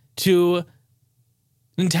goodbye to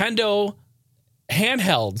Nintendo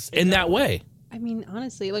handhelds in that way. I mean,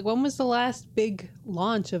 honestly, when was the last big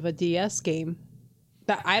launch of a DS game?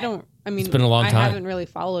 It's been a long time. I haven't really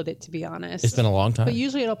followed it, to be honest. It's been a long time. But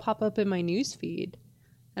usually it'll pop up in my news feed.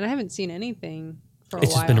 And I haven't seen anything for a while.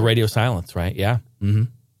 It's just been radio silence, right? Yeah. Mm-hmm.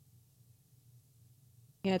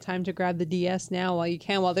 Yeah, time to grab the DS now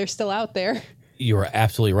while they're still out there. You're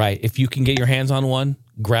absolutely right. If you can get your hands on one,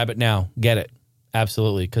 grab it now. Get it.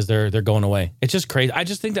 Absolutely, because they're going away. It's just crazy. I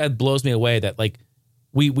just think that blows me away that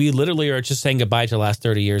we literally are just saying goodbye to the last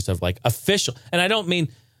 30 years of official. And I don't mean,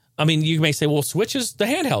 you may say, well, Switch is the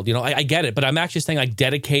handheld. I get it, but I'm actually saying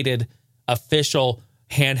dedicated, official,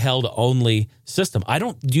 handheld only system.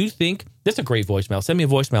 Do you think, this is a great voicemail. Send me a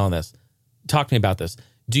voicemail on this. Talk to me about this.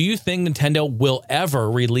 Do you think Nintendo will ever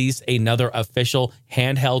release another official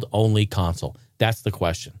handheld only console? That's the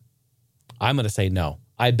question. I'm going to say no.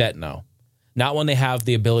 I bet no. Not when they have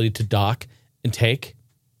the ability to dock and take.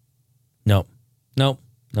 No. I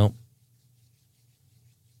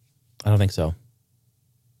don't think so.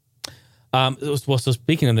 So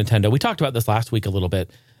speaking of Nintendo, we talked about this last week a little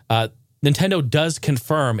bit. Nintendo does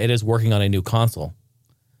confirm it is working on a new console.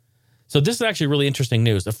 So this is actually really interesting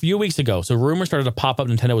news. A few weeks ago, so rumors started to pop up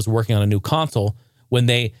Nintendo was working on a new console when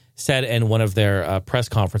they said in one of their press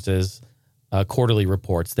conferences, quarterly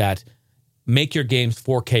reports, that make your games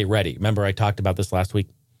 4K ready. Remember, I talked about this last week.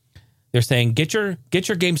 They're saying, get your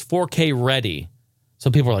games 4K ready.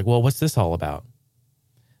 So people are like, well, what's this all about?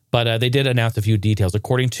 But they did announce a few details.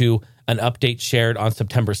 According to an update shared on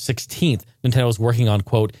September 16th, Nintendo was working on,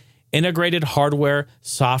 quote, integrated hardware,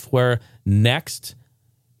 software, next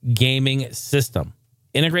gaming system.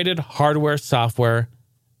 Integrated hardware, software,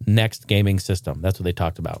 next gaming system. That's what they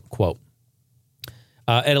talked about. Quote.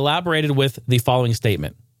 It elaborated with the following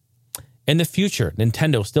statement. In the future,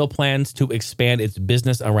 Nintendo still plans to expand its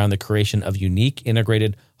business around the creation of unique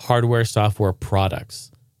integrated hardware, software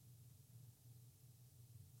products.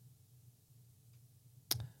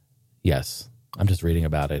 Yes, I'm just reading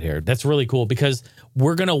about it here. That's really cool because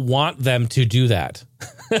we're going to want them to do that.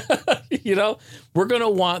 We're going to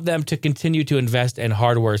want them to continue to invest in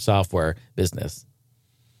hardware, software business.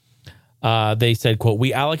 They said, quote,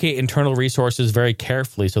 "We allocate internal resources very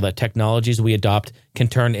carefully so that technologies we adopt can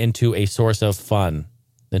turn into a source of fun,"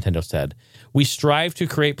 Nintendo said. "We strive to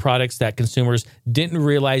create products that consumers didn't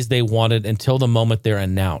realize they wanted until the moment they're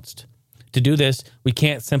announced. To do this, we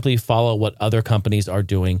can't simply follow what other companies are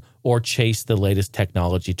doing or chase the latest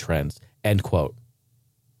technology trends," end quote.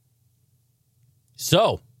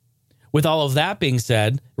 So, with all of that being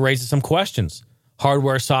said, it raises some questions.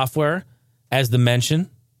 Hardware, software, as the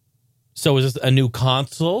mention. So is this a new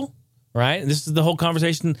console, right? And this is the whole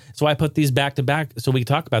conversation. That's why I put these back to back so we can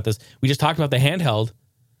talk about this. We just talked about the handheld.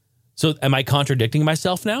 So am I contradicting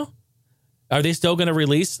myself now? Are they still going to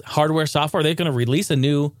release hardware, software? Are they going to release a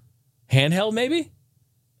new handheld maybe?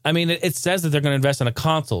 I mean, it says that they're going to invest in a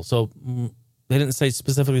console. So they didn't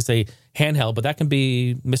specifically say handheld, but that can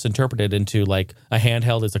be misinterpreted into like a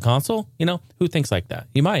handheld is a console. You know, who thinks like that?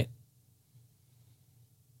 You might.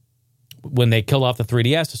 When they killed off the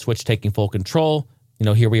 3DS, the Switch taking full control, you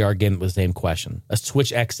know, here we are again with the same question. A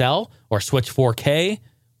Switch XL or Switch 4K,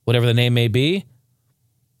 whatever the name may be,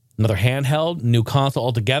 another handheld, new console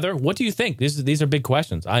altogether. What do you think? These are big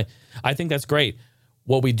questions. I think that's great.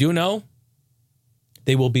 What we do know,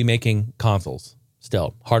 they will be making consoles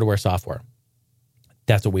still, hardware, software.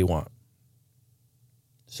 That's what we want.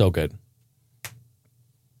 So good.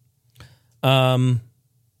 But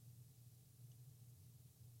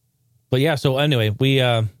yeah, so anyway, we,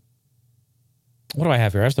 what do I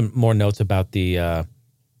have here? I have some more notes about the,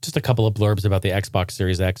 just a couple of blurbs about the Xbox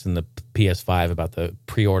Series X and the PS5 about the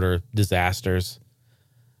pre-order disasters.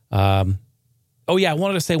 Oh yeah, I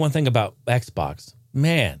wanted to say one thing about Xbox.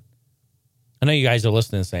 Man, I know you guys are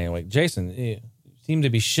listening and saying, like, Jason, you seem to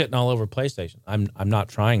be shitting all over PlayStation. I'm not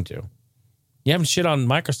trying to. You haven't shit on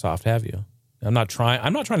Microsoft, have you? I'm not trying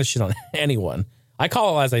to shit on anyone. I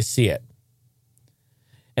call it as I see it.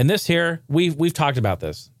 And this here, we've talked about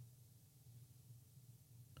this.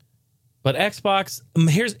 But Xbox,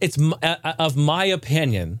 it's of my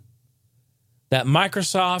opinion that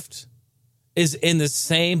Microsoft is in the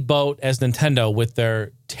same boat as Nintendo with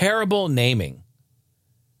their terrible naming.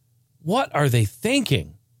 What are they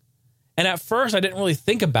thinking? And at first, I didn't really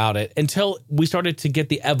think about it until we started to get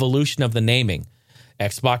the evolution of the naming.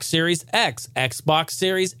 Xbox Series X, Xbox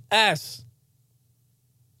Series S.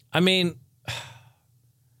 I mean,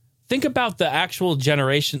 think about the actual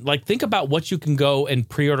generation. Like, think about what you can go and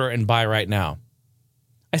pre-order and buy right now.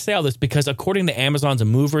 I say all this because according to Amazon's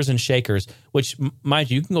Movers and Shakers, which, mind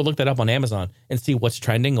you can go look that up on Amazon and see what's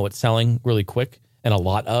trending and what's selling really quick and a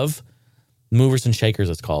lot of. Movers and Shakers,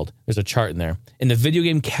 it's called. There's a chart in there. In the video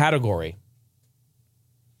game category,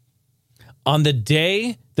 on the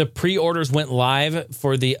day the pre-orders went live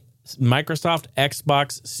for the Microsoft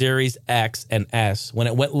Xbox Series X and S, when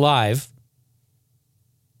it went live,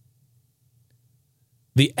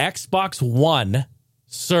 the Xbox One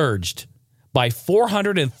surged by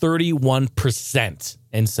 431%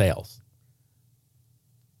 in sales.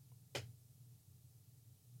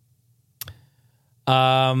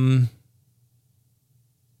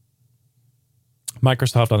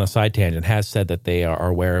 Microsoft, on a side tangent, has said that they are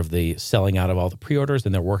aware of the selling out of all the pre-orders,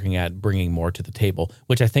 and they're working at bringing more to the table,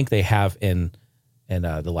 which I think they have in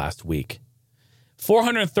the last week.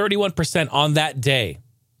 431% on that day.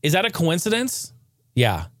 Is that a coincidence?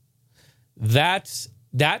 Yeah. That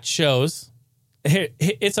shows,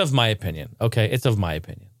 it's of my opinion, okay? It's of my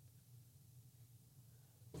opinion.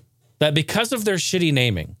 That because of their shitty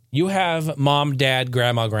naming, you have mom, dad,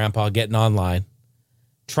 grandma, grandpa getting online,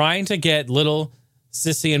 trying to get little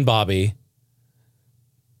Sissy and Bobby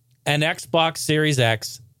an Xbox Series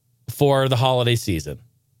X for the holiday season.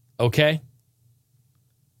 Okay?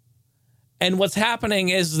 And what's happening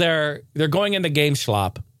is they're going into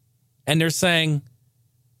GameStop and they're saying,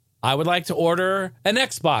 I would like to order an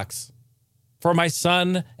Xbox for my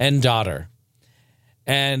son and daughter.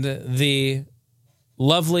 And the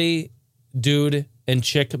lovely dude and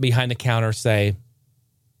chick behind the counter say,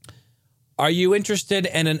 are you interested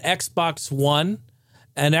in an Xbox One,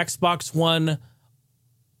 an Xbox One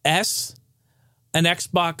S, an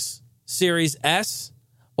Xbox Series S,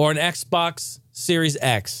 or an Xbox Series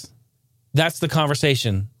X? That's the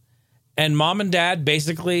conversation. And mom and dad,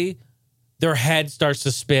 basically, their head starts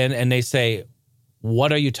to spin and they say,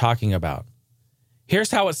 what are you talking about? Here's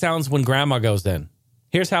how it sounds when grandma goes in.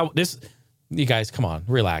 Here's how this, you guys, come on,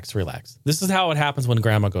 relax. This is how it happens when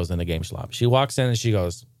grandma goes into GameStop. She walks in and she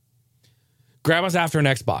goes, grandma's after an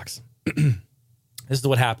Xbox. This is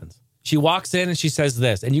what happens. She walks in and she says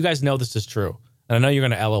this, and you guys know this is true. And I know you're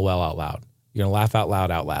going to LOL out loud. You're going to laugh out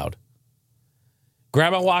loud.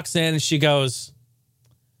 Grandma walks in and she goes,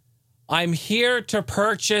 I'm here to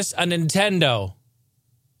purchase a Nintendo.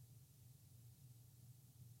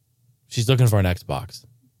 She's looking for an Xbox.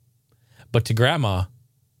 But to grandma,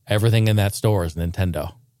 everything in that store is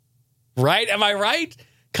Nintendo. Right? Am I right?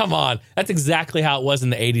 Come on. That's exactly how it was in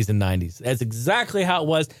the 80s and 90s. That's exactly how it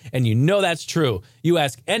was. And you know that's true. You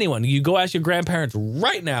ask anyone, you go ask your grandparents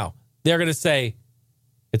right now, they're going to say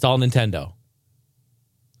it's all Nintendo.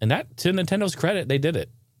 And that, to Nintendo's credit, they did it.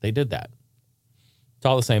 They did that. It's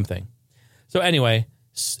all the same thing. So anyway,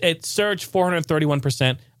 it surged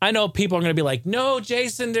 431%. I know people are going to be like, no,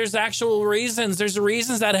 Jason, there's actual reasons. There's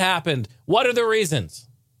reasons that happened. What are the reasons?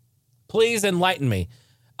 Please enlighten me.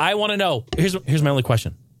 I want to know. Here's my only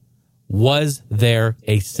question. Was there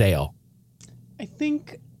a sale? I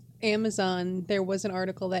think Amazon, there was an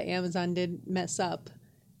article that Amazon did mess up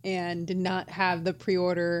and did not have the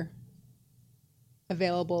pre-order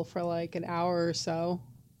available for like an hour or so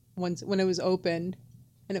when it was opened,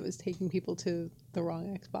 and it was taking people to the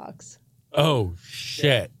wrong Xbox. Oh,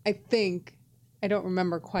 shit. I think. I don't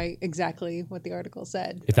remember quite exactly what the article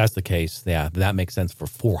said. If that's the case, yeah, that makes sense for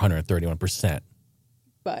 431%.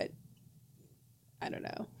 But I don't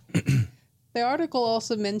know. The article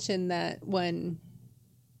also mentioned that when,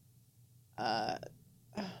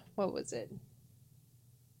 what was it?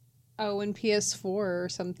 Oh, when PS4 or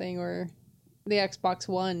something, or the Xbox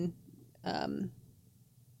One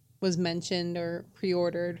was mentioned or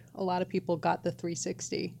pre-ordered, a lot of people got the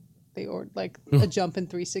 360. They ordered like a jump in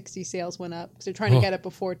 360 sales went up because they're trying to get it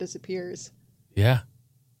before it disappears. Yeah.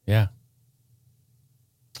 Yeah.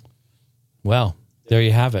 Well, there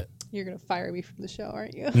you have it. You're going to fire me from the show,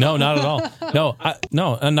 aren't you? No, not at all. No,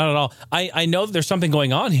 not at all. I know that there's something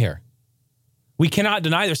going on here. We cannot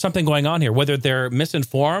deny there's something going on here, whether they're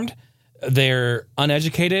misinformed, they're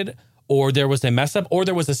uneducated, or there was a mess up, or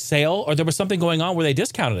there was a sale, or there was something going on where they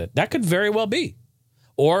discounted it. That could very well be.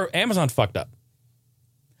 Or Amazon fucked up.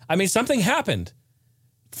 I mean, something happened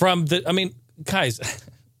guys,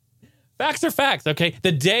 facts are facts, okay?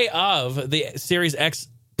 The day of the Series X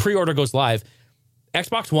pre-order goes live,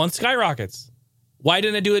 Xbox One skyrockets. Why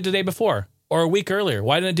didn't it do it the day before or a week earlier?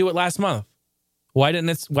 Why didn't it do it last month? Why didn't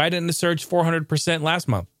it surge 400% last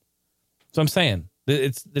month? So I'm saying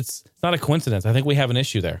it's not a coincidence. I think we have an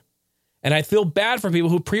issue there. And I feel bad for people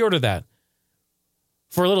who pre-order that.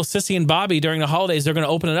 For a little Sissy and Bobby during the holidays, they're going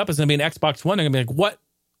to open it up. It's going to be an Xbox One. They're going to be like,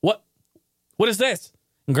 what is this?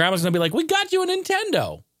 And Grandma's going to be like, we got you a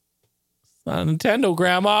Nintendo. It's not a Nintendo,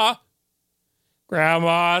 Grandma.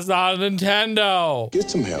 Grandma, it's not a Nintendo.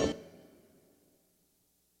 Get some help.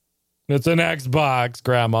 It's an Xbox,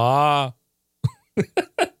 Grandma.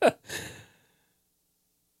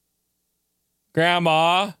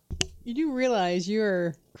 Grandma. You do realize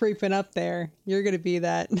you're creeping up there. You're going to be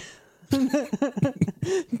that. You're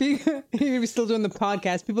going to be still doing the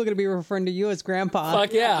podcast. People are going to be referring to you as Grandpa.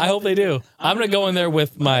 Fuck yeah, I hope they do. I'm going to go in there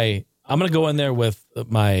with my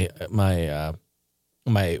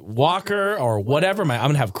my walker or whatever. I'm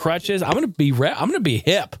going to have crutches. I'm going to be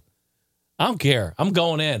hip. I don't care. I'm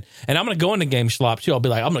going in. And I'm going to go into Game Schlop too. I'll be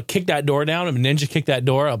like, I'm going to kick that door down. I'm ninja kick that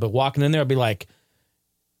door. I'll be walking in there. I'll be like,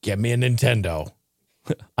 get me a Nintendo.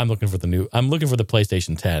 I'm looking for the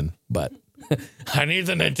PlayStation 10, but I need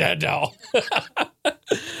the Nintendo.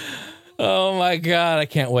 Oh my God. I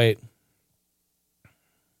can't wait.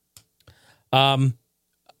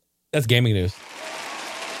 That's gaming news.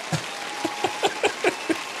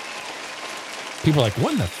 People are like,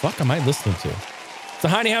 what in the fuck am I listening to? It's the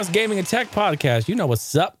Heiny House Gaming and Tech Podcast. You know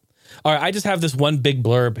what's up. All right, I just have this one big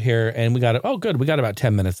blurb here, and we got about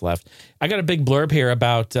 10 minutes left. I got a big blurb here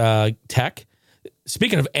about tech.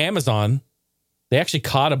 Speaking of Amazon, they actually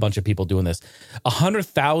caught a bunch of people doing this.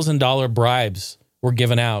 $100,000 bribes were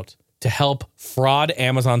given out to help fraud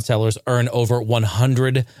Amazon sellers earn over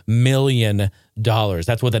 $100 million.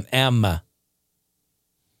 That's with an M.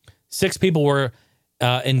 6 people were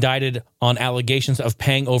indicted on allegations of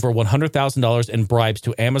paying over $100,000 in bribes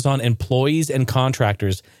to Amazon employees and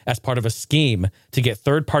contractors as part of a scheme to get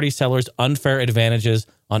third-party sellers unfair advantages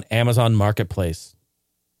on Amazon Marketplace.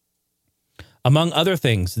 Among other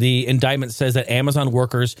things, the indictment says that Amazon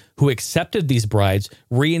workers who accepted these bribes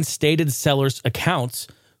reinstated sellers' accounts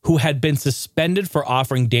who had been suspended for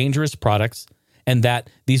offering dangerous products, and that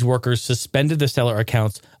these workers suspended the seller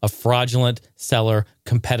accounts of fraudulent seller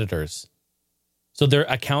competitors. So their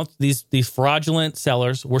accounts, these fraudulent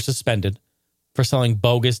sellers were suspended for selling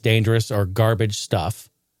bogus, dangerous, or garbage stuff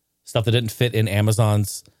that didn't fit in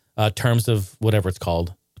Amazon's terms of whatever it's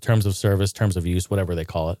called, terms of service, terms of use, whatever they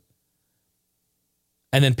call it.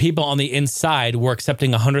 And then people on the inside were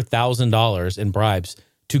accepting $100,000 in bribes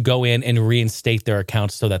to go in and reinstate their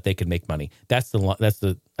accounts so that they could make money. I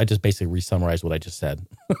just basically re-summarized what I just said.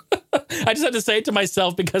 I just had to say it to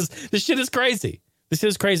myself because this shit is crazy. This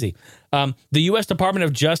is crazy. The U.S. Department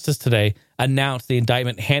of Justice today announced the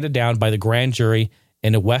indictment handed down by the grand jury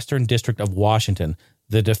in the Western District of Washington.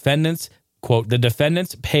 The defendants, quote, the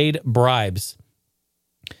defendants paid bribes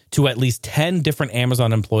to at least 10 different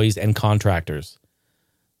Amazon employees and contractors.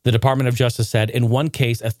 The Department of Justice said in one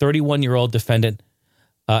case, a 31-year-old defendant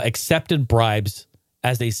accepted bribes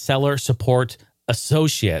as a seller support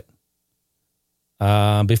associate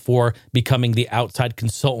before becoming the outside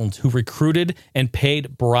consultant who recruited and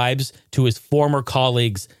paid bribes to his former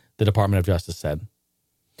colleagues, the Department of Justice said.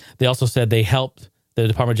 They also said the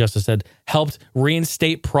Department of Justice said, helped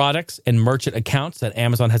reinstate products and merchant accounts that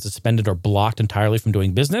Amazon has suspended or blocked entirely from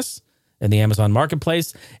doing business in the Amazon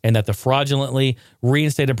marketplace, and that the fraudulently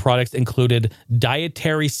reinstated products included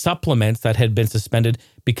dietary supplements that had been suspended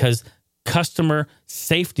because customer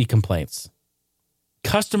safety complaints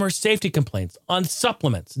on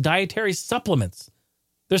supplements, dietary supplements.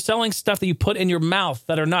 They're selling stuff that you put in your mouth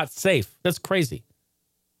that are not safe. That's crazy.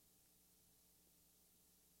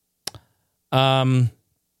 Other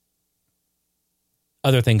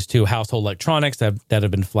things too, household electronics that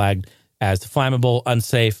have been flagged as flammable,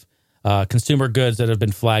 unsafe, consumer goods that have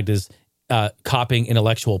been flagged as copying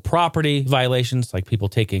intellectual property violations, like people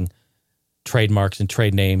taking trademarks and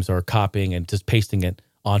trade names or copying and just pasting it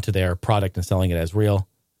onto their product and selling it as real.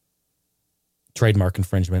 Trademark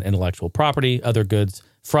infringement, intellectual property, other goods.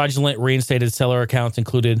 Fraudulent reinstated seller accounts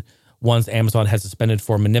included ones Amazon has suspended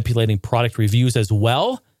for manipulating product reviews as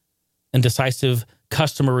well, indecisive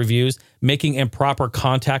customer reviews, making improper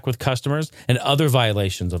contact with customers, and other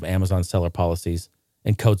violations of Amazon seller policies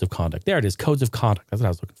and codes of conduct. There it is, codes of conduct. That's what I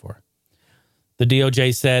was looking for. The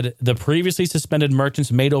DOJ said the previously suspended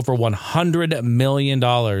merchants made over $100 million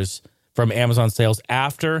from Amazon sales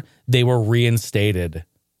after they were reinstated.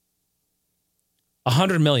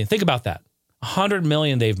 $100 million. Think about that. $100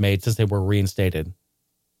 million they've made since they were reinstated.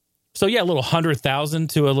 So yeah, a little 100,000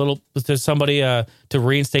 to somebody to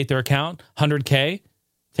reinstate their account, 100K,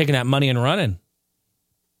 taking that money and running.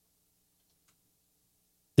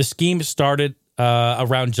 The scheme started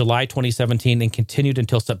around July 2017 and continued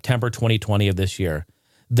until September 2020 of this year.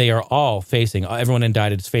 They are all everyone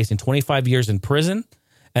indicted is facing 25 years in prison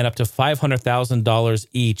and up to $500,000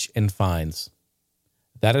 each in fines.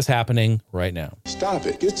 That is happening right now. Stop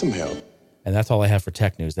it. Get some help. And that's all I have for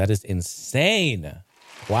tech news. That is insane.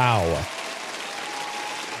 Wow.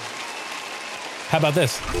 How about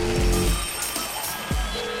this?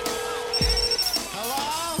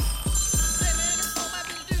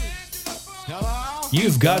 Hello?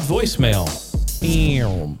 You've got voicemail.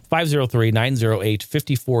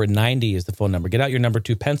 503-908-5490 is the phone number. Get out your number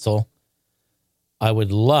 2 pencil. I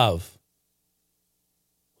would love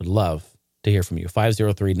to hear from you.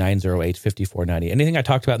 503-908-5490. Anything I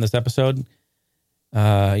talked about in this episode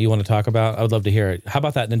you want to talk about? I would love to hear it. How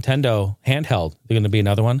about that Nintendo handheld? There's going to be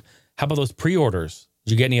another one. How about those pre-orders?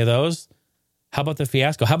 Did you get any of those? How about the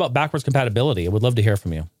fiasco? How about backwards compatibility? I would love to hear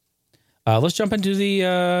from you. Let's jump into the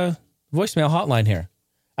voicemail hotline here.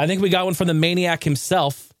 I think we got one from the maniac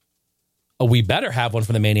himself. Oh, we better have one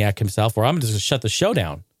from the maniac himself, or I'm just going to shut the show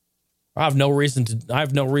down. I have no reason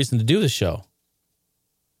to do this show.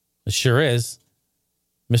 It sure is.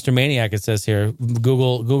 Mr. Maniac, it says here,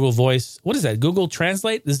 Google Voice. What is that? Google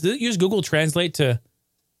Translate? Does it use Google Translate to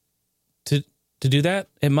do that?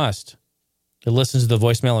 It must. It listens to the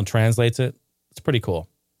voicemail and translates it. It's pretty cool.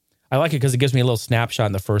 I like it because it gives me a little snapshot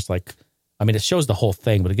in the first, it shows the whole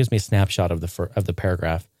thing, but it gives me a snapshot of the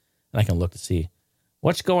paragraph, and I can look to see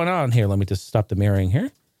what's going on here. Let me just stop the mirroring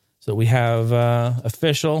here. So we have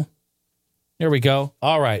official. Here we go.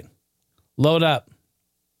 All right. Load up.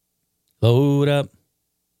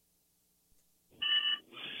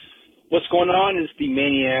 What's going on is the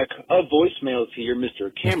maniac of voicemails here,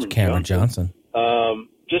 Mr. Cameron Johnson.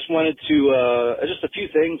 Just wanted to, just a few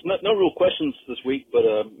things, no real questions this week, but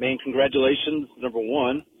man, congratulations, number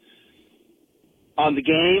one. On the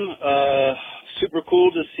game, super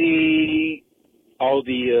cool to see all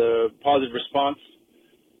the positive response,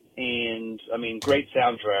 and, great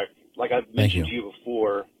soundtrack. Like I've mentioned to you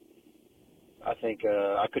before, I think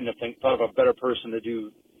I couldn't have thought of a better person to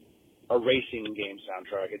do a racing game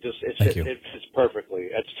soundtrack. It fits perfectly.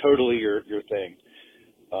 It's totally your thing.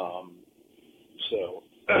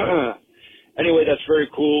 Anyway, that's very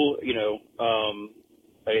cool.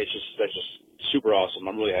 That's just super awesome.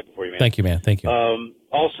 I'm really happy for you, man. Thank you, man. Thank you.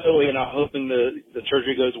 Also, I'm hoping the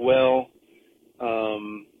surgery goes well. Of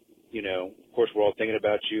course, we're all thinking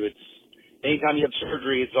about you. It's anytime you have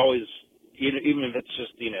surgery, it's always, even if it's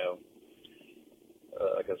just,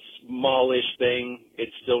 like a smallish thing,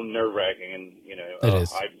 it's still nerve-wracking, and it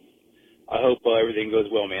is. I hope everything goes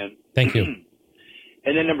well, man. Thank you.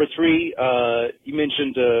 And then number 3, you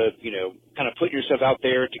mentioned, kind of putting yourself out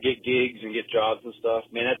there to get gigs and get jobs and stuff.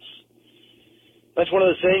 Man, that's one of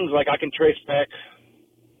those things, like I can trace back,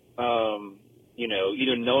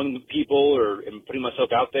 either knowing the people and putting myself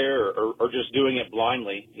out there or just doing it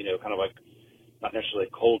blindly, kind of like not necessarily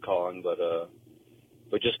cold calling, but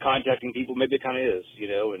just contacting people. Maybe it kind of is,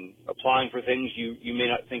 and applying for things you may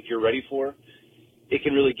not think you're ready for. It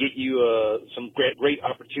can really get you some great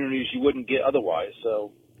opportunities you wouldn't get otherwise.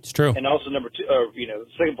 So it's true. And also number 2, the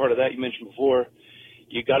second part of that you mentioned before,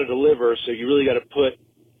 you got to deliver. So you really got to put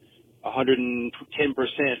 110%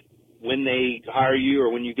 when they hire you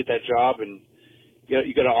or when you get that job, and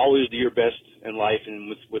you got to always do your best in life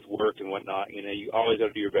and with work and whatnot. You always got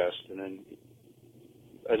to do your best. And then,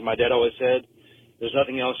 as my dad always said, there's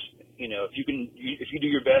nothing else. If you do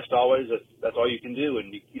your best always, that's all you can do,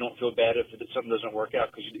 and you don't feel bad if something doesn't work out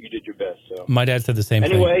because you did your best. So my dad said the same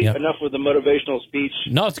thing. Anyway, Yep. Enough with the motivational speech.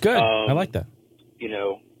 No, it's good. I like that.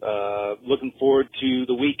 Looking forward to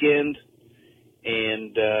the weekend,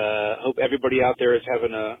 and hope everybody out there is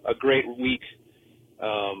having a great week.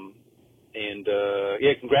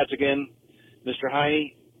 Congrats again, Mr.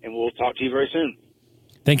 Heine, and we'll talk to you very soon.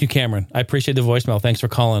 Thank you, Cameron. I appreciate the voicemail. Thanks for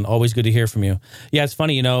calling. Always good to hear from you. Yeah, it's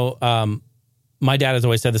funny, my dad has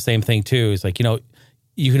always said the same thing too. He's like,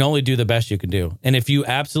 you can only do the best you can do. And if you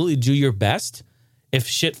absolutely do your best, if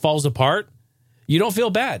shit falls apart, you don't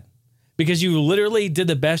feel bad because you literally did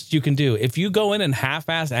the best you can do. If you go in and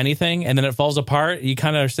half-ass anything and then it falls apart, you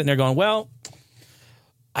kind of are sitting there going, well,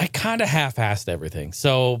 I kind of half-assed everything.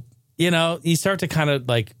 So, you start to kind of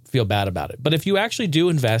like feel bad about it. But if you actually do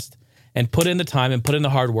invest and put in the time and put in the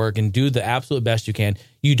hard work and do the absolute best you can,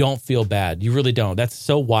 you don't feel bad. You really don't. That's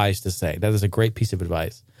so wise to say. That is a great piece of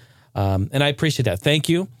advice. And I appreciate that. Thank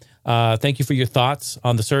you. Thank you for your thoughts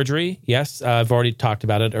on the surgery. Yes, I've already talked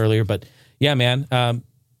about it earlier, but yeah, man,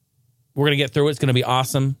 we're going to get through it. It's going to be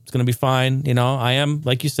awesome. It's going to be fine. I am,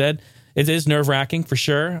 like you said, it is nerve-wracking for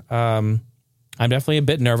sure. I'm definitely a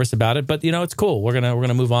bit nervous about it, but it's cool. We're going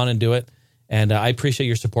to move on and do it. And I appreciate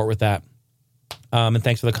your support with that. And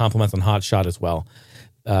thanks for the compliments on Hot Shot as well.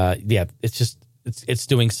 It's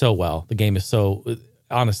doing so well. The game is so,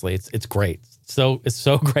 honestly, it's great. It's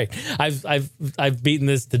so great. I've beaten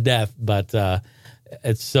this to death, but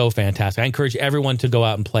it's so fantastic. I encourage everyone to go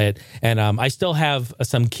out and play it. And I still have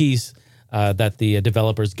some keys that the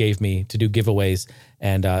developers gave me to do giveaways,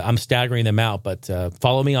 and I'm staggering them out. But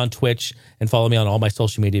follow me on Twitch and follow me on all my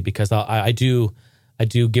social media because I do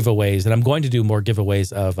giveaways, and I'm going to do more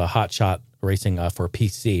giveaways of Hot Shot Racing for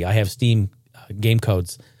PC. I have Steam game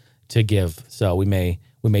codes to give, so we may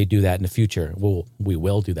do that in the future. We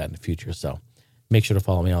will do that in the future. So make sure to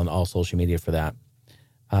follow me on all social media for that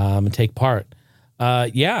and take part.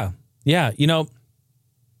 Yeah.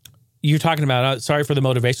 You're talking about, sorry for the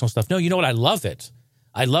motivational stuff. No, you know what? I love it.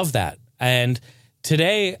 I love that. And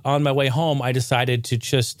today on my way home, I decided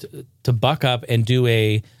to buck up and do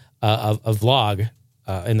a vlog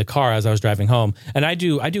in the car as I was driving home. And I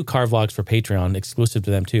do car vlogs for Patreon, exclusive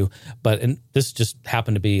to them too. And this just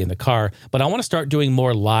happened to be in the car. But I want to start doing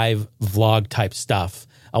more live vlog type stuff.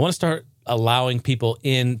 I want to start allowing people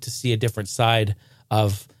in to see a different side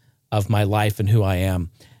of my life and who I am.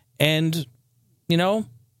 And,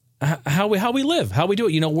 how we live, how we do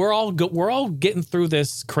it. We're all getting through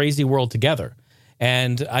this crazy world together.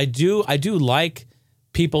 And I do like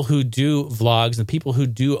people who do vlogs and people who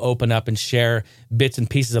do open up and share bits and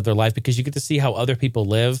pieces of their life because you get to see how other people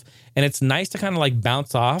live. And it's nice to kind of like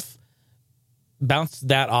bounce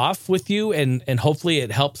that off with you. And hopefully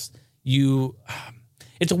it helps you.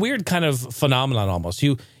 It's a weird kind of phenomenon almost.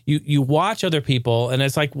 You watch other people and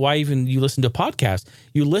it's like, why even you listen to a podcast?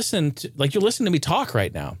 You're listening to me talk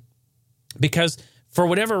right now because for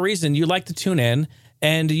whatever reason you like to tune in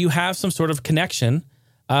and you have some sort of connection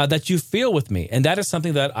that you feel with me. And that is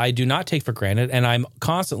something that I do not take for granted. And I'm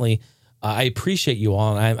constantly, I appreciate you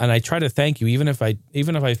all. And I try to thank you, even if I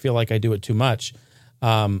feel like I do it too much.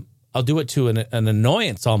 I'll do it to an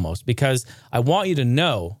annoyance almost because I want you to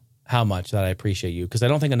know how much that I appreciate you because I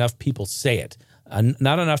don't think enough people say it.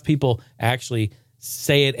 Not enough people actually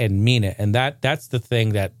say it and mean it. And that's the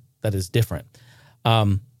thing that is different.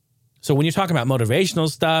 So when you're talking about motivational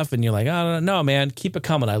stuff and you're like, oh, no, man, keep it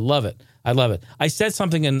coming. I love it. I said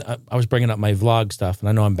something and I was bringing up my vlog stuff and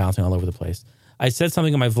I know I'm bouncing all over the place. I said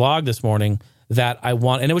something in my vlog this morning that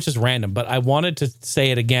and it was just random, but I wanted to say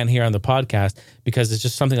it again here on the podcast because it's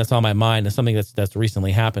just something that's on my mind and something that's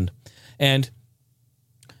recently happened. And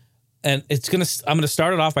I'm going to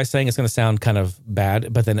start it off by saying it's going to sound kind of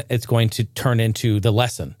bad, but then it's going to turn into the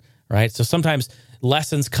lesson, right? So sometimes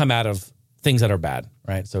lessons come out of things that are bad,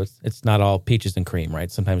 right? So it's not all peaches and cream,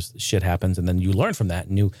 right? Sometimes shit happens, and then you learn from that,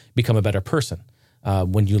 and you become a better person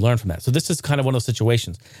when you learn from that. So this is kind of one of those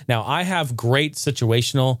situations. Now, I have great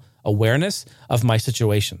situational awareness of my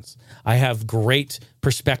situations. I have great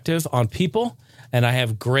perspective on people, and I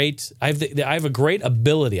have a great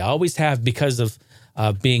ability. I always have, because of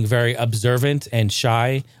being very observant and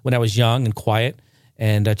shy when I was young and quiet,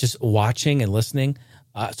 and just watching and listening.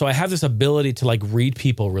 So I have this ability to like read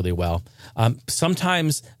people really well.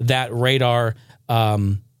 Sometimes that radar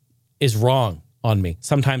is wrong on me.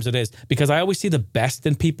 Sometimes it is, because I always see the best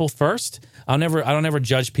in people first. I don't ever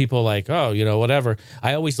judge people like, oh, whatever.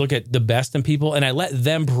 I always look at the best in people, and I let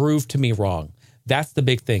them prove to me wrong. That's the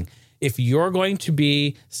big thing. If you're going to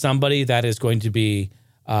be somebody that is going to be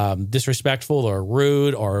disrespectful or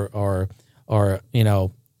rude or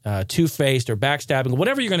two-faced or backstabbing,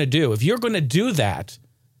 whatever you're going to do, if you're going to do that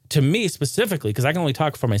to me specifically, because I can only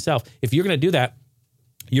talk for myself, if you're going to do that,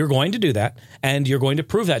 you're going to do that, and you're going to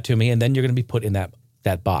prove that to me, and then you're going to be put in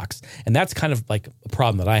that box. And that's kind of like a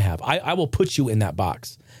problem that I have. I will put you in that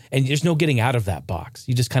box, and there's no getting out of that box.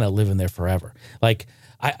 You just kind of live in there forever. Like,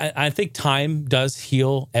 I think time does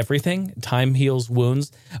heal everything. Time heals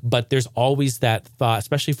wounds, but there's always that thought,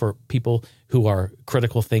 especially for people who are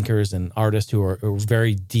critical thinkers and artists who are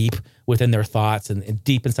very deep within their thoughts and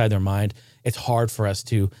deep inside their mind. It's hard for us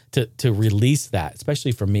to release that,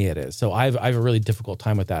 especially for me it is. So I have a really difficult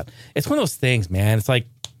time with that. It's one of those things, man. It's like,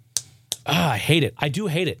 I hate it. I do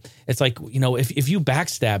hate it. It's like, if you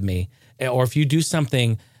backstab me, or if you do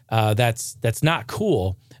something that's not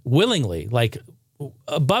cool willingly, like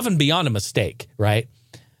above and beyond a mistake, right?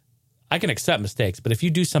 I can accept mistakes, but if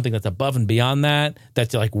you do something that's above and beyond that,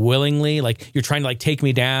 that's like willingly, like you're trying to like take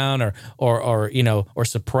me down or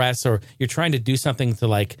suppress, or you're trying to do something to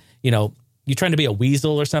like, you're trying to be a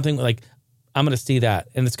weasel or something, like I'm going to see that.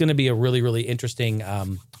 And it's going to be a really, really interesting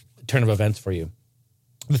turn of events for you.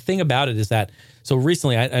 The thing about it is that, so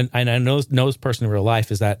recently, I know this person in real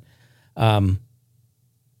life, is that you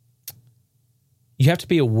have to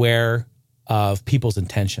be aware of people's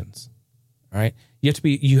intentions, all right?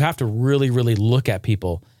 You have to really, really look at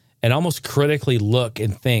people and almost critically look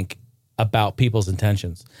and think about people's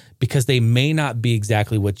intentions, because they may not be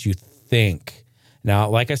exactly what you think. Now,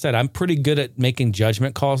 like I said, I'm pretty good at making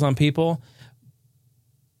judgment calls on people,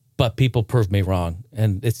 but people prove me wrong,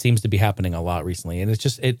 and it seems to be happening a lot recently. And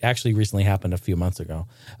it actually recently happened a few months ago.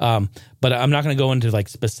 But I'm not going to go into like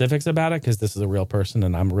specifics about it, because this is a real person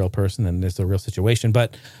and I'm a real person and it's a real situation.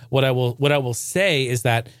 But what I will say is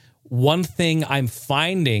that one thing I'm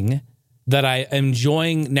finding that I am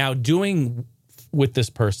enjoying now doing with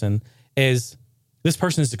this person is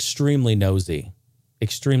extremely nosy,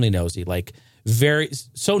 like very,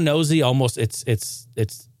 so nosy, almost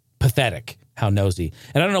it's pathetic how nosy.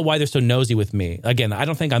 And I don't know why they're so nosy with me. Again, I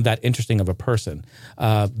don't think I'm that interesting of a person.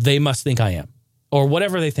 They must think I am, or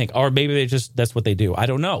whatever they think, or maybe that's what they do. I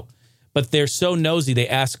don't know, but they're so nosy. They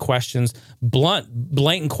ask questions,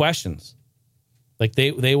 blatant questions. Like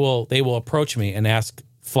they will approach me and ask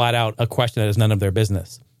flat out a question that is none of their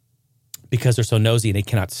business, because they're so nosy and they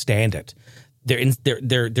cannot stand it.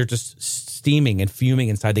 They're just steaming and fuming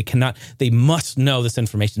inside. They must know this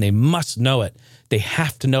information. They must know it. They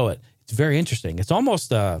have to know it. It's very interesting. It's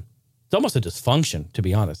almost a dysfunction, to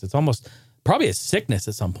be honest. It's almost probably a sickness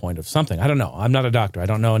at some point of something. I don't know. I'm not a doctor. I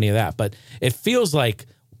don't know any of that, but it feels like,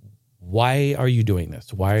 why are you doing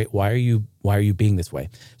this? Why are you being this way?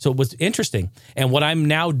 So what's interesting, and what I'm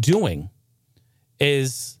now doing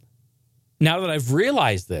is, now that I've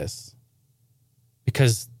realized this,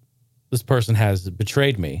 because this person has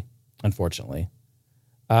betrayed me, unfortunately,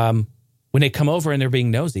 when they come over and they're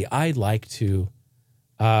being nosy, I like to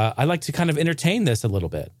kind of entertain this a little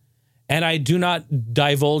bit. And I do not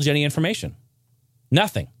divulge any information.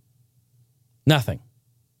 Nothing.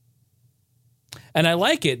 And I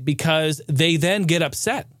like it because they then get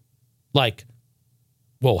upset. Like,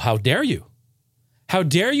 well, how dare you? How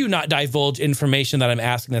dare you not divulge information that I'm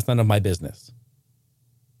asking that's none of my business?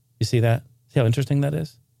 You see that? See how interesting that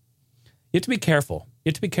is? You have to be careful. You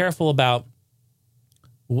have to be careful about,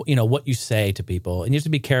 what you say to people. And you have to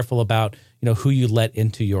be careful about, who you let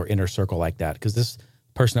into your inner circle like that. Because this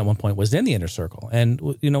person at one point was in the inner circle and,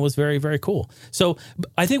 was very, very cool. So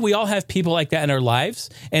I think we all have people like that in our lives.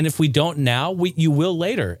 And if we don't now, you will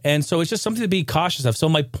later. And so it's just something to be cautious of. So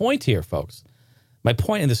my point here, folks, my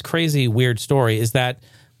point in this crazy, weird story is that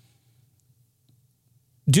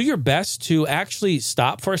do your best to actually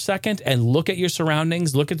stop for a second and look at your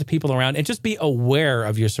surroundings, look at the people around, and just be aware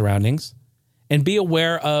of your surroundings and be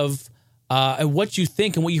aware of what you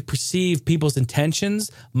think and what you perceive people's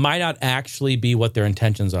intentions might not actually be what their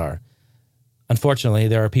intentions are. Unfortunately,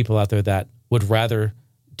 there are people out there that would rather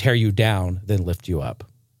tear you down than lift you up.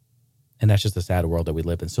 And that's just the sad world that we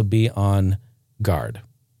live in. So be on guard.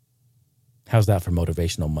 How's that for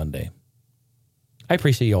Motivational Monday? I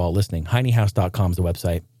appreciate you all listening. HeineHouse.com is the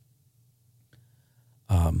website.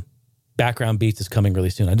 Background Beats is coming really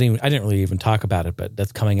soon. I didn't really even talk about it, but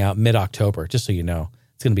that's coming out mid-October, just so you know.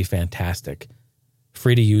 It's going to be fantastic.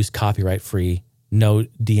 Free to use, copyright free, no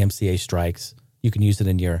DMCA strikes. You can use it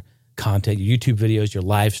in your content, your YouTube videos, your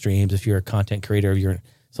live streams. If you're a content creator, if you're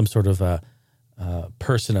some sort of a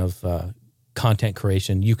person of content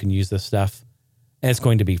creation, you can use this stuff. And it's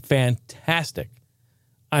going to be fantastic.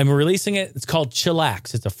 I'm releasing it. It's called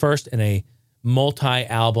Chillax. It's the first in a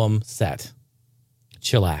multi-album set.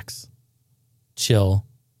 Chillax. Chill,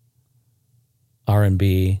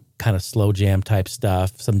 R&B, kind of slow jam type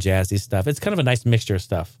stuff, some jazzy stuff. It's kind of a nice mixture of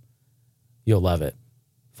stuff. You'll love it.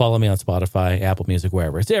 Follow me on Spotify, Apple Music,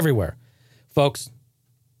 wherever. It's everywhere. Folks,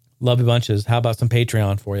 love you bunches. How about some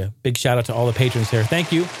Patreon for you? Big shout out to all the patrons here.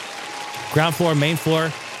 Thank you. Ground floor, main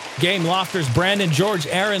floor, Game Lofters, Brandon, George,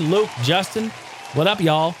 Aaron, Luke, Justin. What up,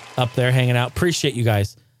 y'all? Up there hanging out. Appreciate you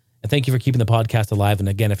guys. And thank you for keeping the podcast alive. And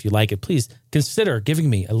again, if you like it, please consider giving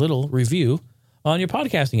me a little review on your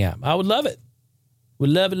podcasting app. I would love it. Would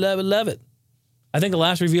love it, love it, love it. I think the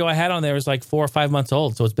last review I had on there was like 4 or 5 months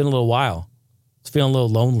old, so it's been a little while. It's feeling a little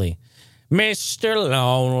lonely. Mr.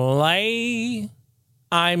 Lonely,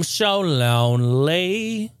 I'm so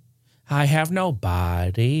lonely. I have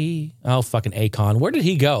nobody. Oh, fucking Akon. Where did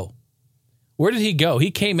he go? Where did he go? He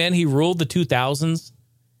came in, he ruled the 2000s,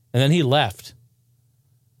 and then he left.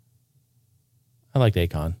 I liked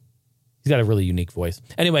Akon. He's got a really unique voice.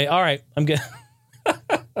 Anyway, all right, I'm good.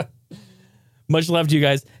 Much love to you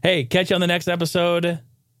guys. Hey, catch you on the next episode.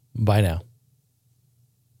 Bye now.